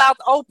is my mouth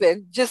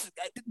open. Just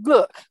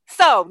look.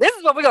 So this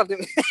is what we're going to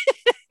do.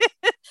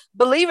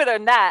 Believe it or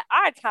not,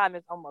 our time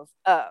is almost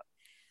up.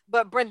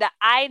 But Brenda,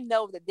 I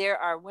know that there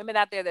are women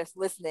out there that's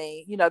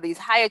listening, these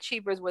high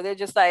achievers where they're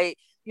just like,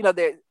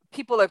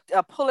 people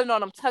are pulling on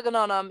them, tugging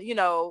on them,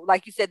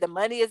 like you said, the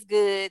money is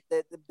good,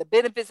 the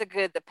benefits are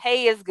good, the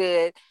pay is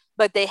good,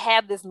 but they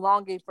have this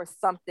longing for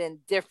something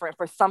different,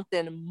 for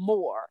something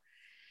more.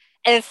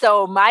 And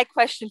so my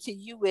question to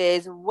you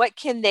is, what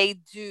can they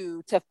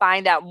do to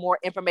find out more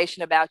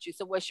information about you?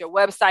 So what's your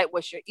website?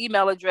 What's your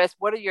email address?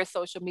 What are your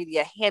social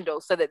media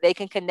handles so that they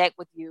can connect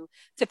with you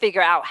to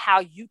figure out how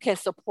you can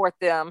support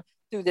them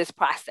through this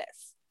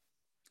process?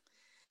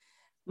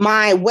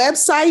 My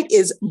website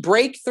is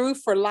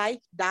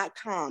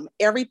breakthroughforlife.com.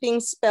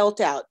 Everything's spelled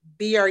out.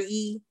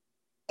 BREAKFO,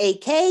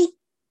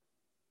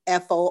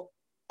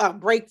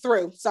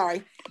 breakthrough,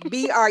 sorry.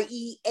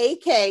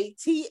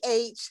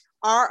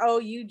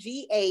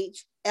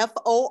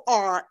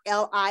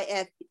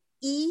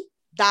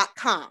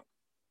 BREAKTHROUGHFORLIFE.com.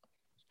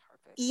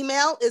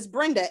 Email is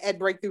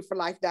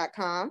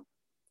Brenda@breakthroughforlife.com.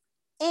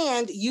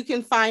 And you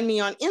can find me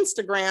on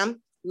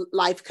Instagram,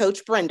 Life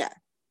Coach Brenda.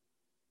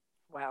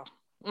 Wow.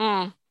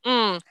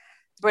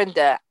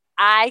 Brenda,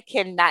 I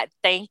cannot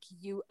thank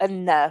you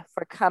enough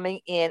for coming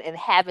in and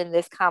having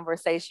this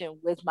conversation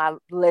with my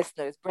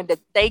listeners. Brenda,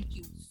 thank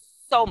you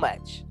so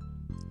much.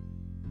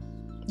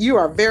 You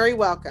are very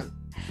welcome.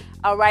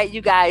 All right,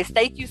 you guys,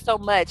 thank you so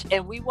much.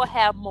 And we will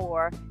have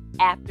more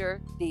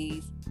after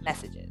these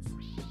messages.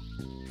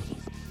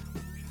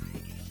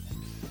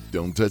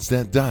 Don't touch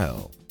that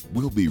dial.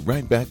 We'll be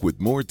right back with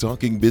more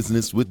Talking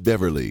Business with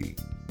Beverly.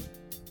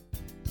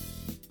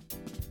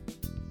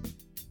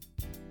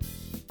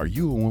 Are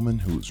you a woman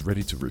who's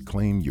ready to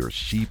reclaim your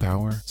she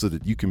power so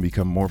that you can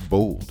become more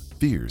bold,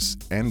 fierce,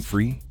 and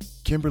free?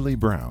 Kimberly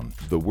Brown,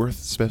 the Worth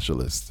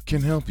Specialist,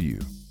 can help you.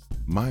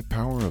 My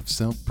Power of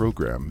Self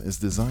program is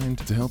designed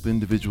to help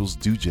individuals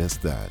do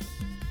just that.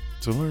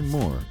 To learn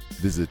more,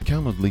 visit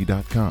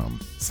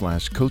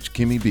calendly.com/Coach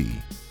Kimmy B.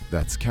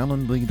 That's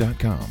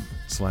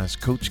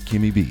calendly.com/Coach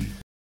Kimmy B.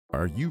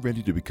 Are you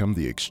ready to become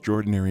the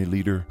extraordinary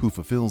leader who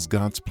fulfills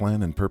God's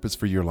plan and purpose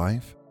for your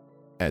life?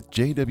 At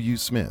J.W.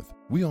 Smith,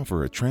 we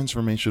offer a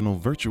transformational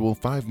virtual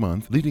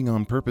 5-month Leading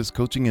on Purpose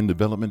coaching and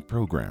development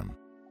program.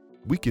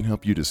 We can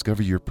help you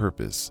discover your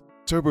purpose,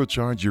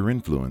 turbocharge your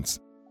influence,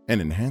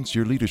 and enhance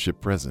your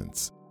leadership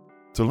presence.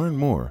 To learn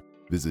more,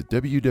 visit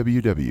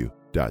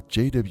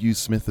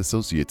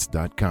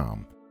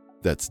www.jwsmithassociates.com.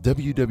 That's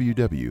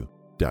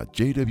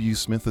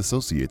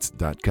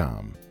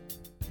www.jwsmithassociates.com.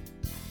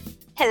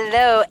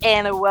 Hello,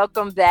 and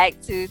welcome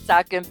back to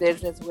Talking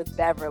Business with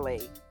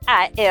Beverly.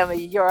 I am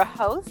your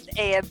host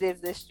and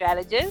business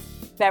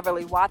strategist,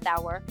 Beverly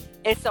Walthour.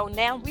 And so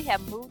now we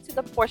have moved to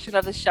the portion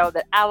of the show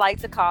that I like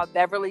to call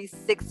Beverly's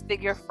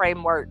 6-figure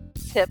framework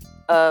tip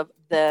of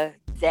the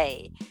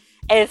day.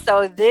 And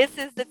so this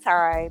is the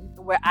time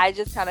where I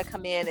just kind of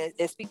come in and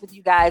speak with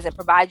you guys and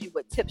provide you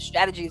with tips,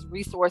 strategies,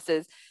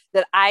 resources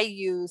that I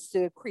use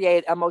to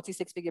create a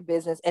multi-6-figure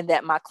business and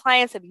that my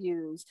clients have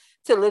used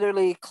to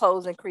literally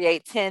close and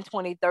create $10,000,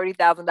 $20,000,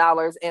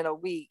 $30,000 in a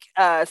week,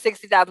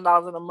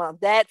 $60,000 in a month,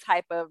 that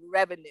type of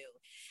revenue.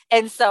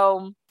 And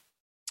so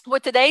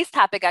with today's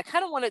topic, I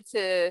kind of wanted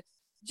to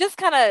just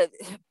kind of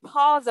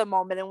pause a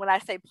moment. And when I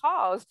say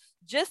pause,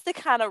 just to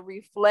kind of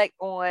reflect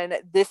on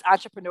this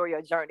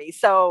entrepreneurial journey.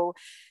 So,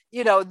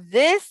 you know,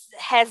 this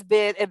has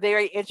been a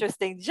very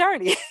interesting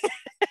journey.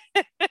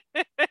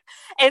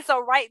 And so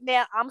right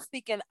now I'm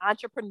speaking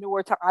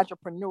entrepreneur to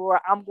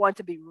entrepreneur. I'm going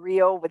to be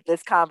real with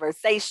this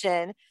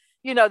conversation,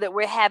 you know, that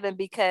we're having,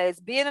 because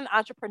being an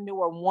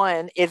entrepreneur,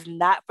 one, is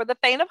not for the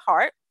faint of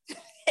heart.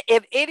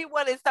 If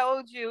anyone has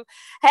told you,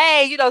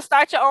 hey, you know,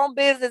 start your own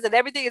business and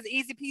everything is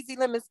easy peasy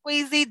lemon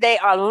squeezy, they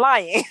are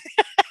lying.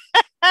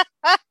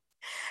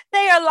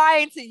 They are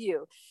lying to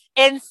you.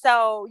 And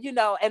so, you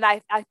know, and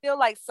I feel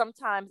like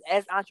sometimes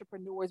as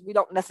entrepreneurs, we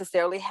don't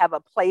necessarily have a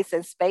place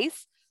and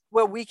space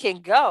where we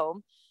can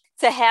go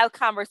to have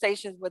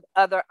conversations with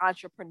other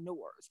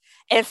entrepreneurs.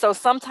 And so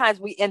sometimes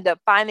we end up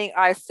finding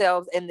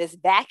ourselves in this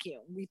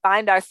vacuum. We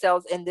find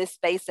ourselves in this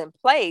space and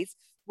place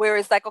where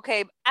it's like,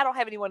 okay, I don't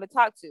have anyone to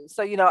talk to.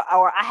 So, you know,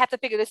 or I have to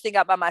figure this thing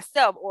out by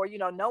myself, or, you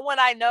know, no one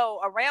I know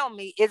around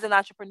me is an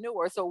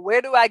entrepreneur. So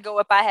where do I go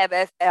if I have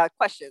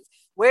questions?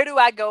 Where do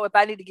I go if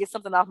I need to get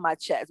something off my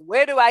chest?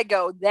 Where do I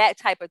go? That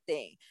type of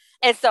thing.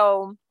 And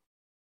so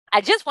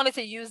I just wanted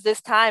to use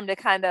this time to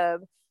kind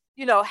of,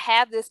 you know,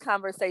 have this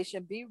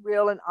conversation, be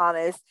real and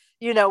honest,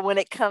 you know, when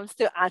it comes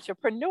to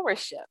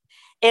entrepreneurship.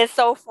 And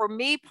so for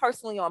me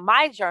personally on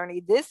my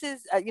journey, this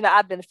is, you know,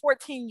 I've been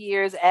 14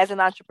 years as an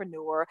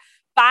entrepreneur,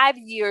 5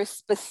 years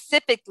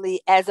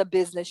specifically as a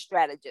business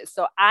strategist.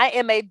 So I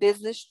am a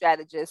business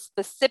strategist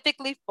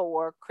specifically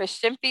for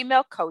Christian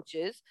female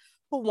coaches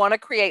who want to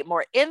create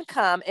more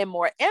income and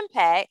more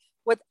impact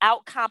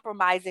without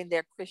compromising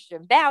their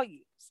Christian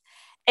values.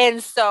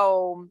 And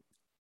so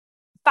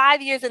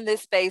 5 years in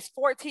this space,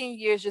 14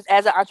 years just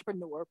as an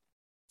entrepreneur.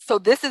 So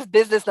this is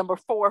business number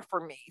 4 for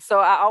me. So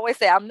I always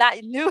say I'm not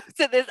new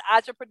to this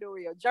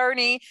entrepreneurial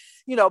journey.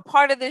 You know,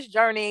 part of this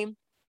journey,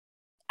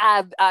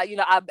 I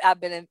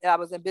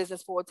was in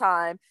business full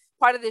time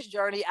part of this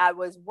journey, I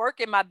was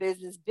working my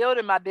business,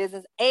 building my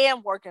business,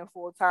 and working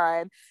full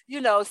time,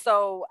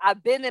 so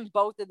I've been in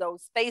both of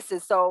those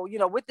spaces. So,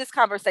 with this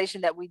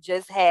conversation that we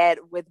just had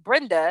with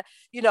Brenda,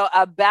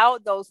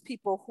 about those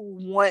people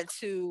who want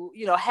to,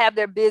 have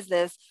their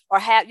business or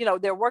have,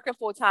 they're working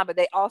full time, but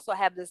they also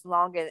have this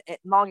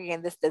longing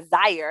and this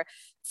desire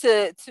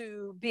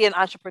to be an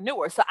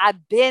entrepreneur. So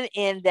I've been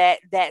in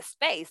that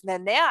space.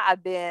 Now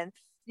I've been,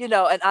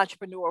 an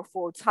entrepreneur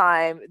full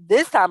time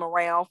this time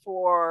around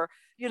for,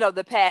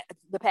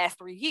 the past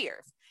 3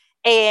 years.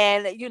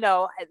 And,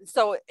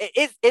 so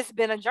it's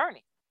been a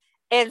journey.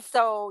 And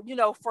so,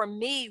 for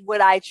me,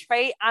 would I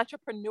trade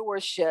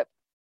entrepreneurship,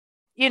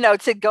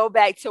 to go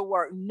back to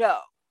work? No.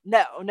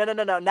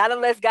 Not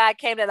unless God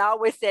came. And I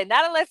always said,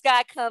 not unless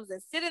God comes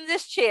and sit in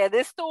this chair,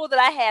 this stool that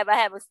I have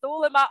a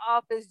stool in my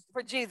office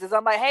for Jesus.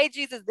 I'm like, hey,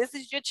 Jesus, this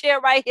is your chair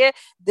right here.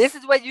 This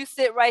is where you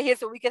sit right here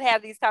so we can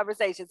have these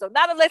conversations. So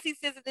not unless he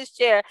sits in this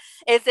chair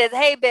and says,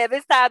 hey, Bev,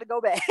 it's time to go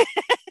back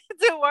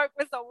to work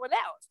for someone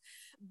else.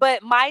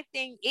 But my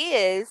thing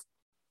is,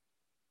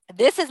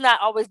 this has not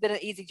always been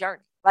an easy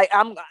journey. Like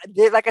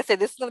I said,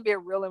 this is going to be a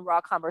real and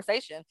raw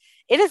conversation.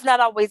 It is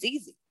not always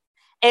easy.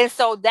 And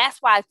so that's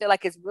why I feel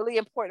like it's really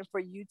important for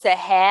you to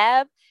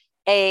have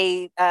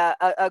a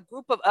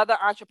group of other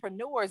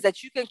entrepreneurs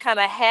that you can kind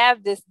of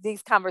have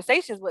these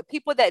conversations with,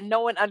 people that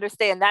know and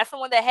understand. Not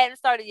someone that hadn't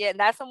started yet,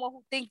 not someone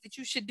who thinks that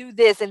you should do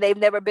this and they've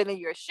never been in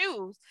your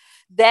shoes,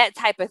 that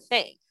type of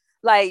thing.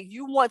 Like,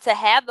 you want to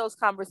have those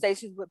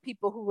conversations with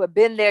people who have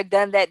been there,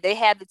 done that. They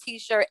have the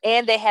t-shirt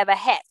and they have a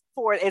hat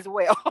for it as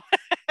well.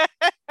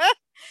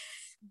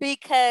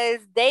 Because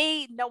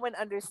they know and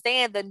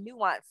understand the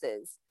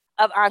nuances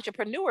of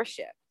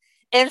entrepreneurship.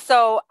 And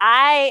so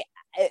I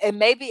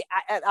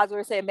was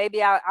going to say,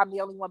 maybe I'm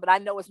the only one, but I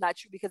know it's not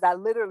true, because I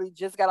literally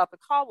just got off a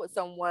call with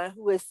someone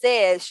who has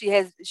said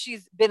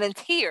she's been in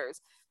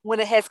tears when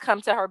it has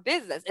come to her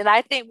business. And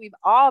I think we've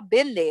all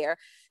been there.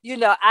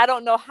 I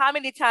don't know how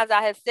many times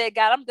I have said,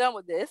 God, I'm done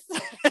with this.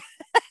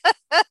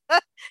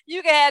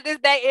 You can have this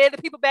back and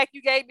the people back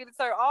you gave me to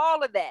serve,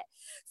 all of that.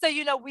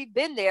 So, we've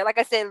been there, like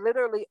I said,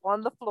 literally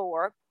on the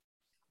floor,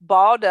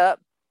 balled up,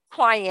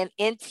 crying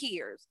in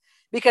tears,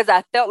 because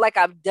I felt like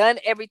I've done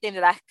everything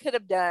that I could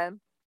have done.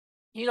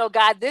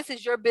 God, this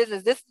is your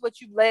business. This is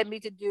what you led me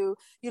to do.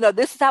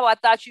 This is how I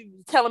thought you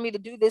were telling me to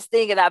do this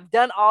thing. And I've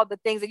done all the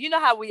things. And you know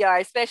how we are,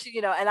 especially,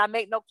 and I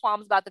make no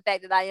qualms about the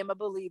fact that I am a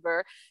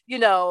believer,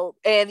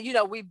 and,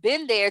 we've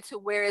been there to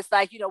where it's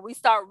like, we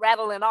start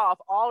rattling off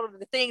all of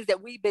the things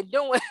that we've been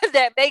doing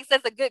that makes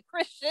us a good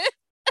Christian.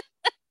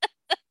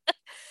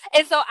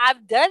 And so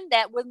I've done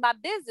that with my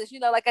business,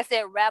 like I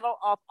said, rattle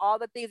off all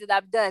the things that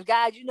I've done.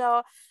 God,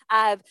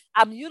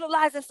 I'm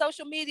utilizing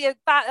social media,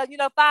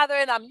 Father,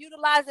 and I'm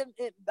utilizing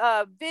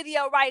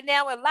video right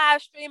now and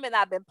live stream, and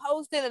I've been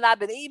posting, and I've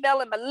been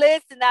emailing my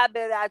list, and I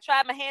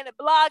tried my hand at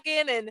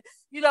blogging, and,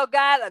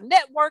 God, I'm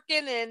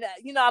networking, and,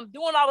 I'm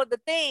doing all of the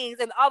things,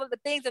 and all of the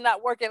things are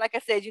not working. Like I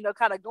said,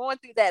 kind of going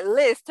through that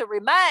list to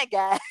remind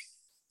God,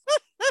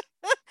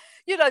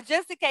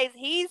 just in case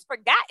he's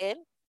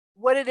forgotten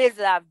what it is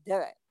that I've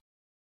done.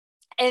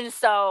 And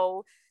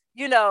so,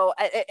 and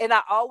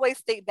I always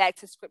think back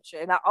to scripture,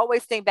 and I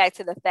always think back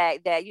to the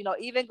fact that,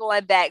 even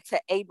going back to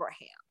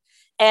Abraham,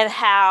 and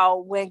how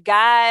when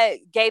God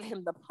gave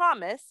him the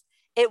promise,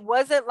 it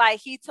wasn't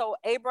like he told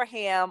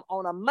Abraham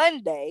on a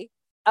Monday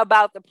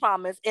about the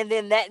promise, and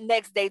then that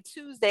next day,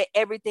 Tuesday,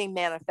 everything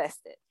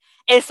manifested.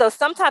 And so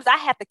sometimes I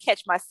have to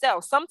catch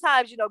myself.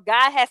 Sometimes,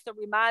 God has to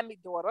remind me,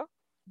 daughter,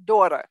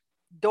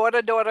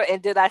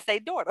 and did I say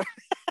daughter?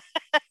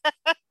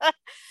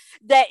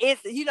 That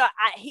it's, he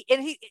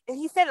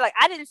said it like,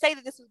 I didn't say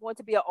that this was going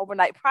to be an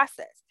overnight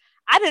process.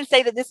 I didn't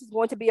say that this is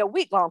going to be a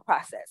week-long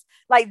process.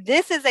 Like,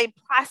 this is a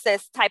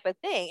process type of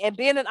thing. And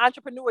being an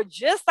entrepreneur,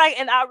 just like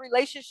in our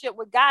relationship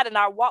with God and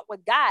our walk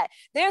with God,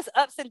 there's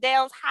ups and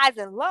downs, highs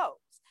and lows.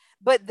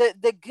 But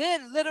the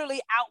good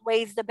literally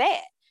outweighs the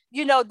bad.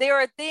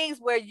 There are things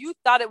where you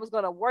thought it was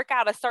going to work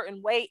out a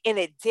certain way and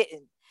it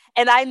didn't.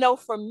 And I know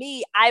for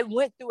me, I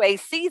went through a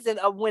season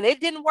of when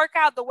it didn't work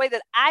out the way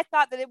that I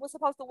thought that it was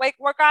supposed to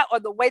work out, or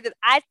the way that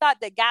I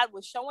thought that God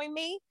was showing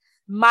me.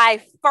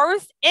 My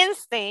first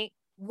instinct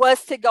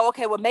was to go,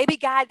 okay, well, maybe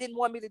God didn't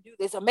want me to do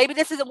this, or maybe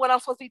this isn't what I'm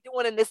supposed to be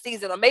doing in this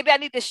season, or maybe I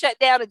need to shut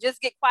down and just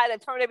get quiet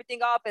and turn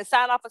everything off and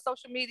sign off of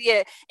social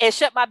media and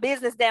shut my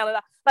business down. And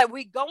like,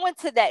 we go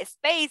into that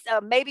space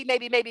of maybe.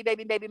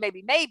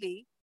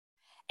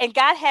 And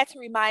God had to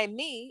remind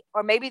me,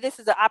 or maybe this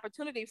is an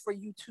opportunity for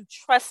you to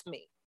trust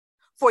me,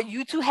 for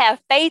you to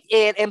have faith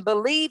in and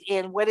believe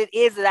in what it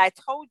is that I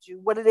told you,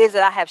 what it is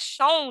that I have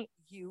shown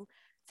you,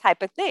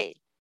 type of thing.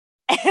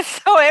 And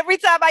so every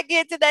time I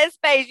get to that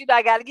space,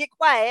 I got to get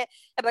quiet.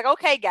 I'm like,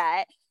 okay,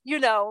 God,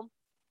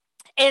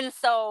 and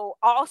so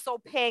also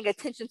paying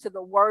attention to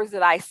the words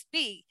that I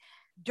speak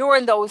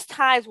during those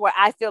times where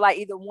I feel like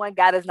either one,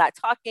 God is not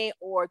talking,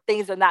 or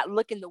things are not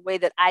looking the way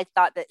that I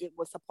thought that it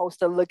was supposed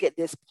to look at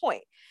this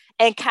point,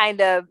 and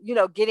kind of,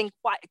 getting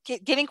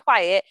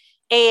quiet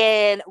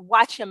and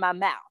watching my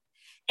mouth.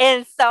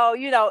 And so,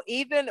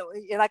 even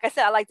like I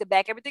said, I like to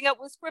back everything up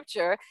with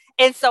scripture.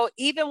 And so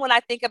even when I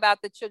think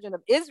about the children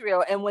of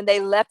Israel and when they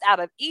left out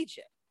of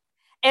Egypt,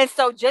 and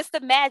so just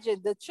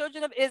imagine the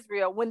children of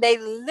Israel, when they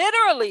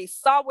literally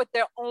saw with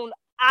their own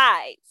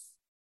eyes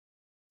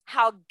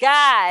how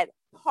God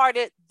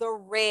parted the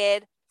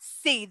Red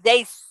Sea.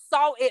 They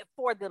saw it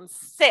for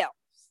themselves.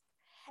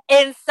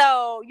 And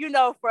so,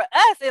 for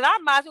us in our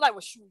minds, we're like,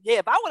 well, shoot, yeah,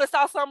 if I would have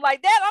saw something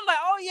like that, I'm like,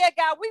 oh yeah,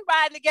 God, we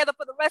riding together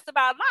for the rest of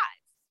our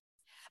lives.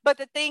 But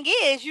the thing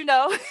is,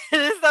 so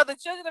the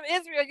children of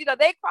Israel,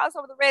 they crossed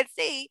over the Red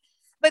Sea,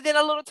 but then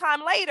a little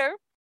time later,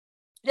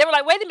 they were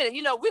like, wait a minute,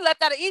 we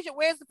left out of Egypt,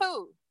 where's the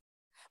food?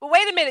 But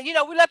wait a minute,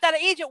 we left out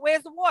of Egypt,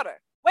 where's the water?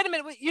 Wait a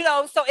minute,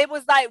 so it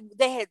was like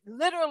they had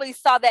literally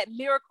saw that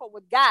miracle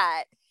with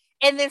God.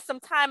 And then some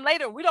time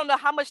later, we don't know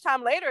how much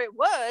time later it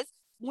was,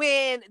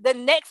 when the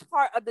next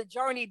part of the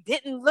journey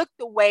didn't look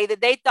the way that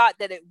they thought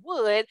that it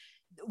would.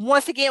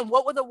 Once again,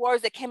 what were the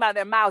words that came out of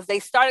their mouths? They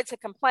started to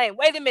complain.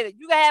 Wait a minute,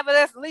 you have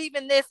us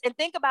leaving this. And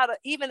think about it,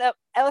 even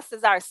us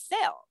as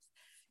ourselves.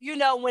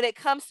 When it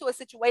comes to a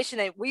situation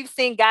that we've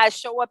seen God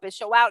show up and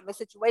show out in a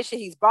situation,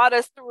 he's brought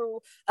us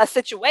through a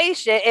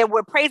situation and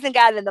we're praising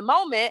God in the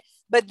moment.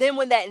 But then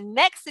when that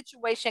next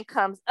situation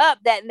comes up,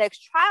 that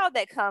next trial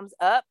that comes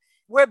up,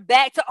 we're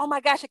back to, oh my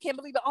gosh, I can't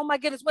believe it. Oh my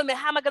goodness, wait a minute,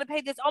 how am I going to pay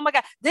this? Oh my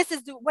God,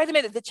 wait a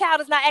minute, the child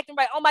is not acting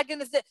right. Oh my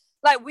goodness.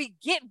 Like we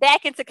get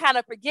back into kind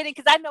of forgetting,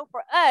 because I know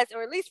for us,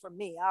 or at least for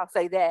me, I'll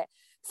say that,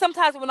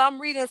 sometimes when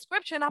I'm reading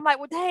scripture and I'm like,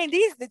 well, dang,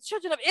 the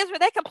children of Israel,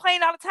 they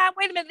complain all the time.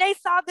 Wait a minute, they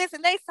saw this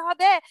and they saw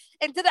that.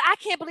 And I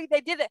can't believe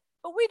they did it.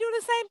 But we do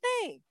the same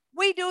thing.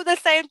 We do the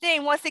same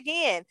thing. Once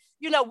again,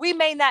 we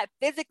may not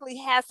physically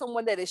have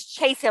someone that is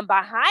chasing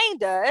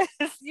behind us,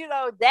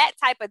 that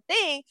type of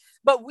thing.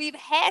 But we've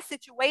had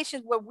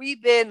situations where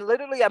we've been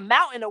literally a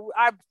mountain, or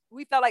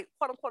we felt like,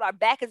 quote unquote, our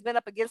back has been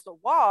up against the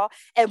wall,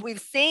 and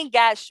we've seen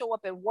God show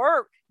up and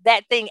work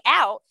that thing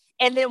out.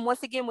 And then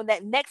once again, when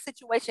that next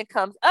situation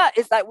comes up,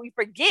 it's like we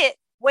forget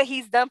what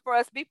he's done for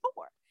us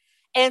before.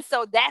 And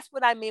so that's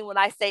what I mean when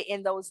I say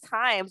in those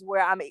times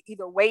where I'm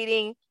either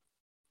waiting,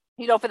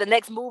 for the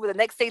next move or the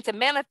next thing to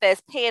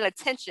manifest, paying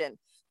attention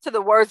to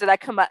the words that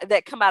come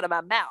out of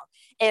my mouth,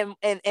 and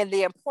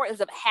the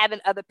importance of having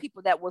other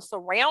people that will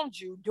surround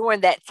you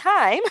during that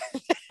time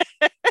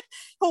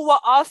who will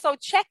also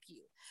check you.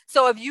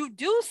 So if you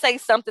do say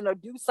something or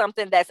do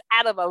something that's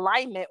out of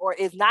alignment or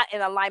is not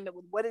in alignment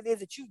with what it is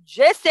that you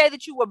just said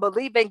that you were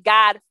believing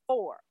God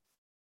for,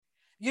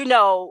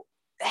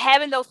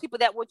 having those people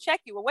that will check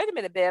you. Well, wait a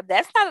minute, Bev,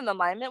 that's not in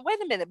alignment.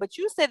 Wait a minute, but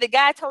you said that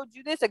God told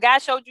you this, or God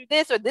showed you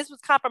this, or this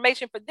was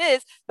confirmation for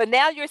this, but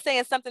now you're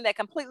saying something that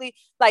completely,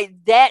 like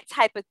that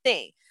type of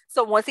thing.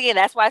 So once again,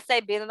 that's why I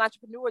say being an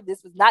entrepreneur,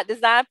 this was not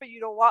designed for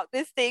you to walk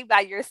this thing by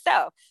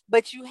yourself,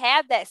 but you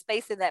have that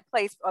space in that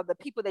place of the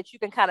people that you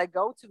can kind of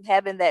go to,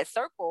 having that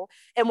circle.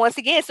 And once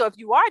again, so if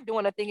you are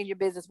doing a thing in your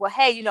business, well,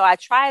 hey, I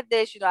tried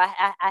this,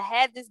 I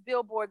had this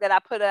billboard that I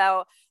put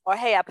out, or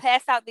hey, I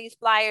passed out these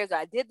flyers, or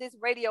I did this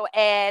radio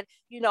ad,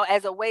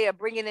 as a way of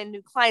bringing in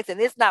new clients,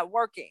 and it's not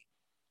working.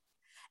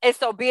 And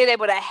so being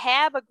able to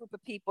have a group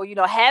of people,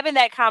 having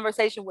that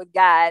conversation with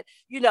God,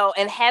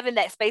 and having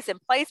that space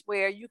and place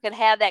where you can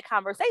have that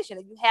conversation,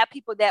 and you have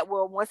people that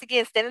will, once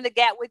again, stand in the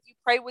gap with you,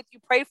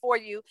 pray for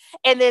you.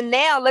 And then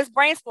now let's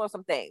brainstorm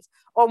some things.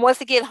 Or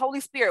once again,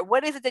 Holy Spirit,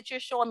 what is it that you're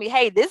showing me?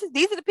 Hey, these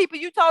are the people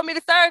you told me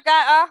to serve,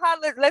 God.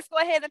 Let's go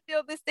ahead and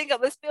fill this thing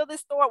up. Let's fill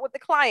this store up with the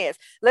clients.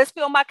 Let's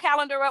fill my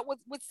calendar up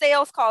with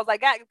sales calls.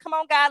 Like, God, come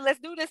on, God, let's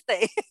do this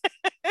thing.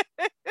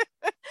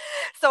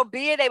 So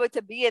being able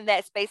to be in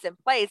that space and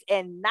place,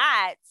 and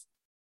not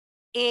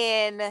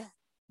in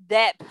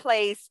that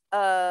place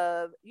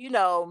of,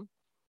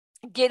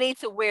 getting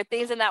to where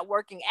things are not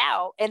working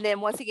out. And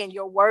then once again,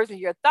 your words and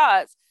your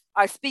thoughts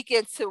are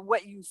speaking to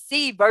what you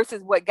see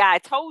versus what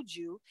God told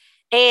you.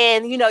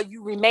 And,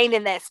 you remain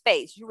in that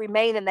space, you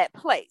remain in that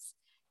place.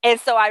 And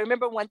so I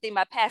remember one thing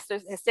my pastor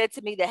has said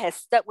to me that has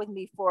stuck with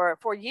me for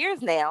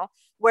years now,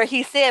 where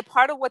he said,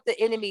 part of what the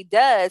enemy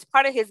does,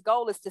 part of his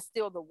goal is to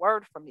steal the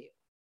word from you.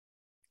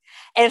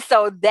 And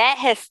so that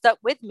has stuck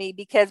with me,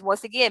 because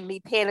once again,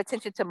 me paying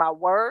attention to my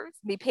words,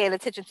 me paying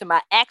attention to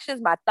my actions,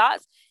 my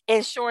thoughts,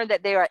 ensuring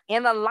that they are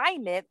in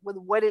alignment with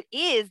what it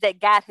is that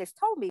God has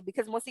told me.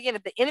 Because once again,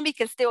 if the enemy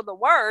can steal the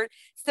word,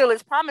 steal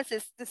his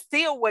promises, to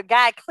steal what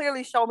God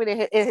clearly showed me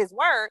in his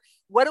word,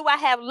 what do I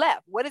have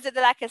left? What is it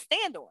that I can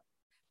stand on?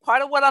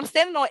 Part of what I'm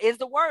standing on is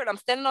the word. I'm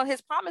standing on his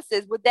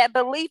promises with that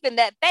belief and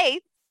that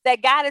faith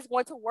that God is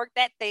going to work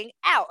that thing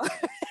out.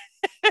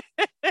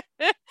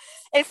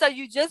 And so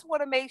you just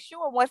want to make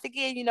sure, once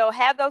again,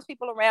 have those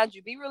people around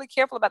you. Be really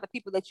careful about the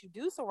people that you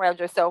do surround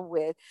yourself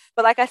with.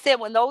 But like I said,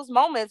 when those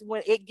moments,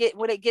 when it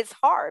gets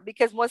hard,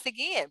 because once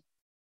again,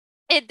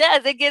 it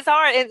gets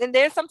hard. And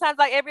there's sometimes,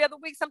 like every other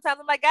week, sometimes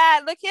I'm like,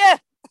 God, look here.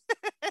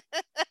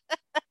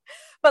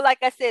 But like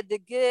I said, the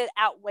good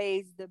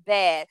outweighs the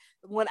bad.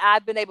 When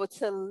I've been able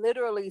to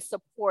literally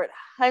support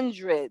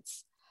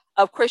hundreds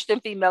of Christian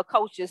female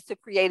coaches to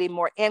creating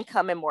more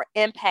income and more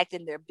impact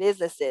in their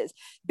businesses,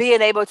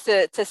 being able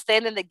to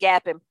stand in the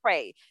gap and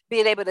pray,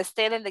 being able to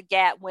stand in the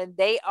gap when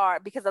they are,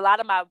 because a lot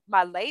of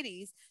my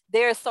ladies,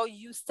 they're so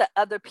used to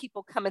other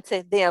people coming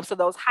to them. So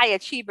those high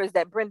achievers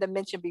that Brenda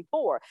mentioned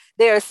before,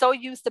 they're so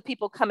used to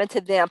people coming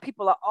to them.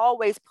 People are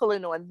always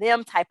pulling on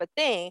them type of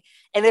thing.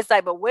 And it's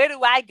like, but where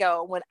do I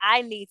go when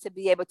I need to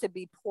be able to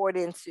be poured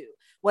into,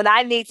 when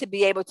I need to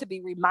be able to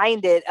be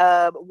reminded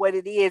of what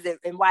it is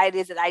and why it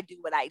is that I do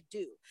what I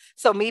do?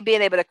 So me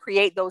being able to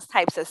create those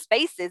types of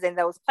spaces and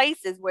those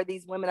places where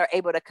these women are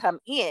able to come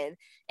in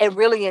and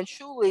really and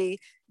truly,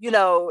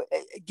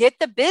 get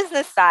the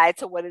business side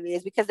to what it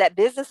is, because that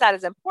business side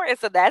is important.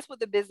 So that's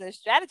what the business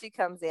strategy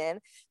comes in.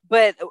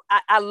 But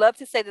I love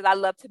to say that I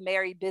love to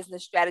marry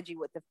business strategy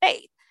with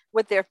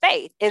their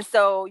faith. And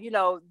so,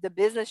 the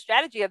business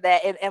strategy of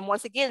that. And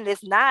once again,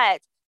 it's not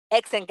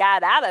Xing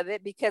God out of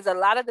it, because a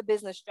lot of the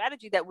business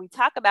strategy that we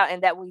talk about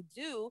and that we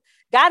do,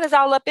 God is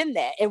all up in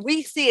that. And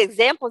we see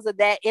examples of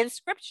that in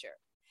scripture.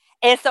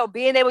 And so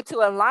being able to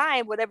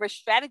align whatever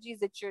strategies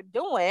that you're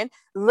doing,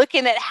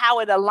 looking at how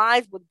it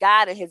aligns with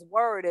God and his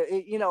word,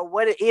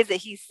 what it is that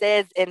he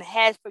says and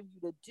has for you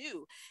to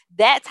do,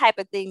 that type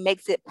of thing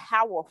makes it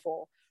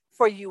powerful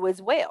for you as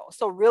well.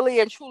 So really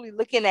and truly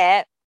looking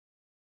at,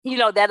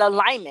 that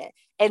alignment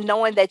and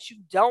knowing that you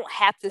don't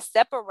have to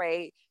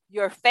separate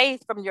your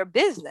faith from your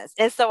business.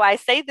 And so I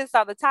say this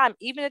all the time,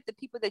 even if the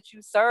people that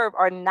you serve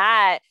are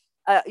not,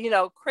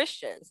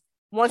 Christians.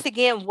 Once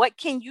again, what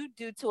can you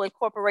do to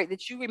incorporate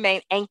that you remain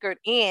anchored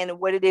in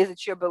what it is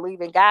that you're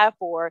believing God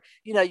for,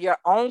 your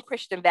own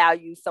Christian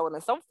values, so on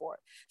and so forth.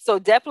 So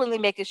definitely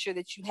making sure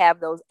that you have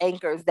those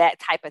anchors, that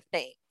type of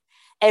thing.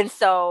 And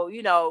so,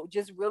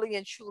 just really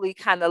and truly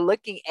kind of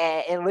looking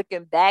at and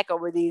looking back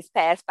over these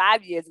past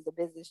 5 years as a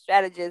business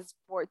strategist,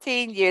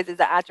 14 years as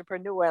an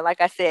entrepreneur. And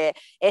like I said,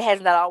 it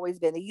has not always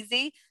been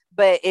easy,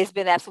 but it's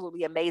been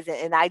absolutely amazing.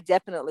 And I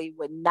definitely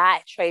would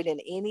not trade in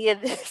any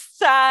of this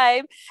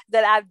time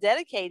that I've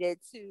dedicated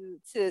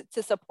to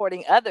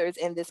supporting others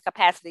in this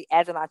capacity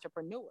as an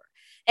entrepreneur.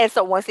 And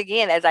so once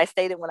again, as I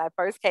stated when I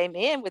first came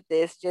in with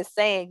this, just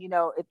saying,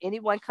 if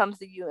anyone comes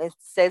to you and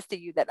says to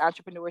you that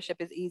entrepreneurship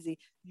is easy,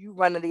 you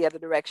run in the other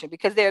direction,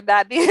 because they're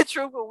not being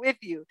truthful with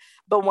you.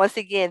 But once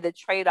again, the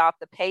trade-off,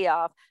 the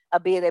payoff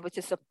of being able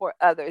to support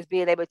others,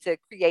 being able to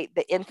create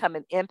the income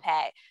and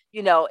impact,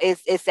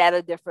 it's at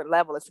a different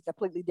level. It's a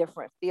completely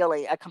different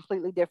feeling, a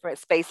completely different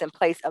space and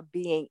place of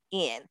being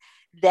in,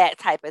 that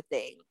type of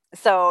thing.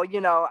 So,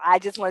 I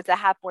just wanted to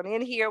hop on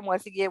in here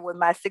once again with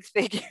my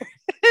 6-figure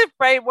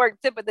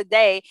framework tip of the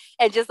day.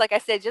 And just like I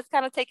said, just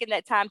kind of taking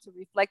that time to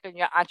reflect on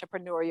your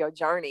entrepreneurial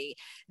journey,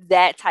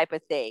 that type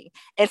of thing.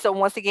 And so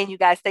once again, you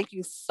guys, thank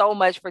you so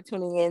much for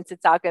tuning in to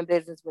Talking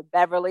Business with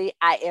Beverly.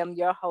 I am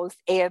your host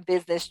and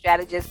business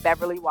strategist,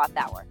 Beverly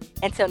Walthour.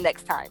 Until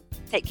next time,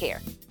 take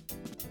care.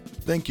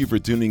 Thank you for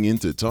tuning in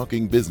to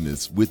Talking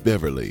Business with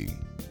Beverly.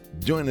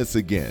 Join us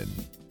again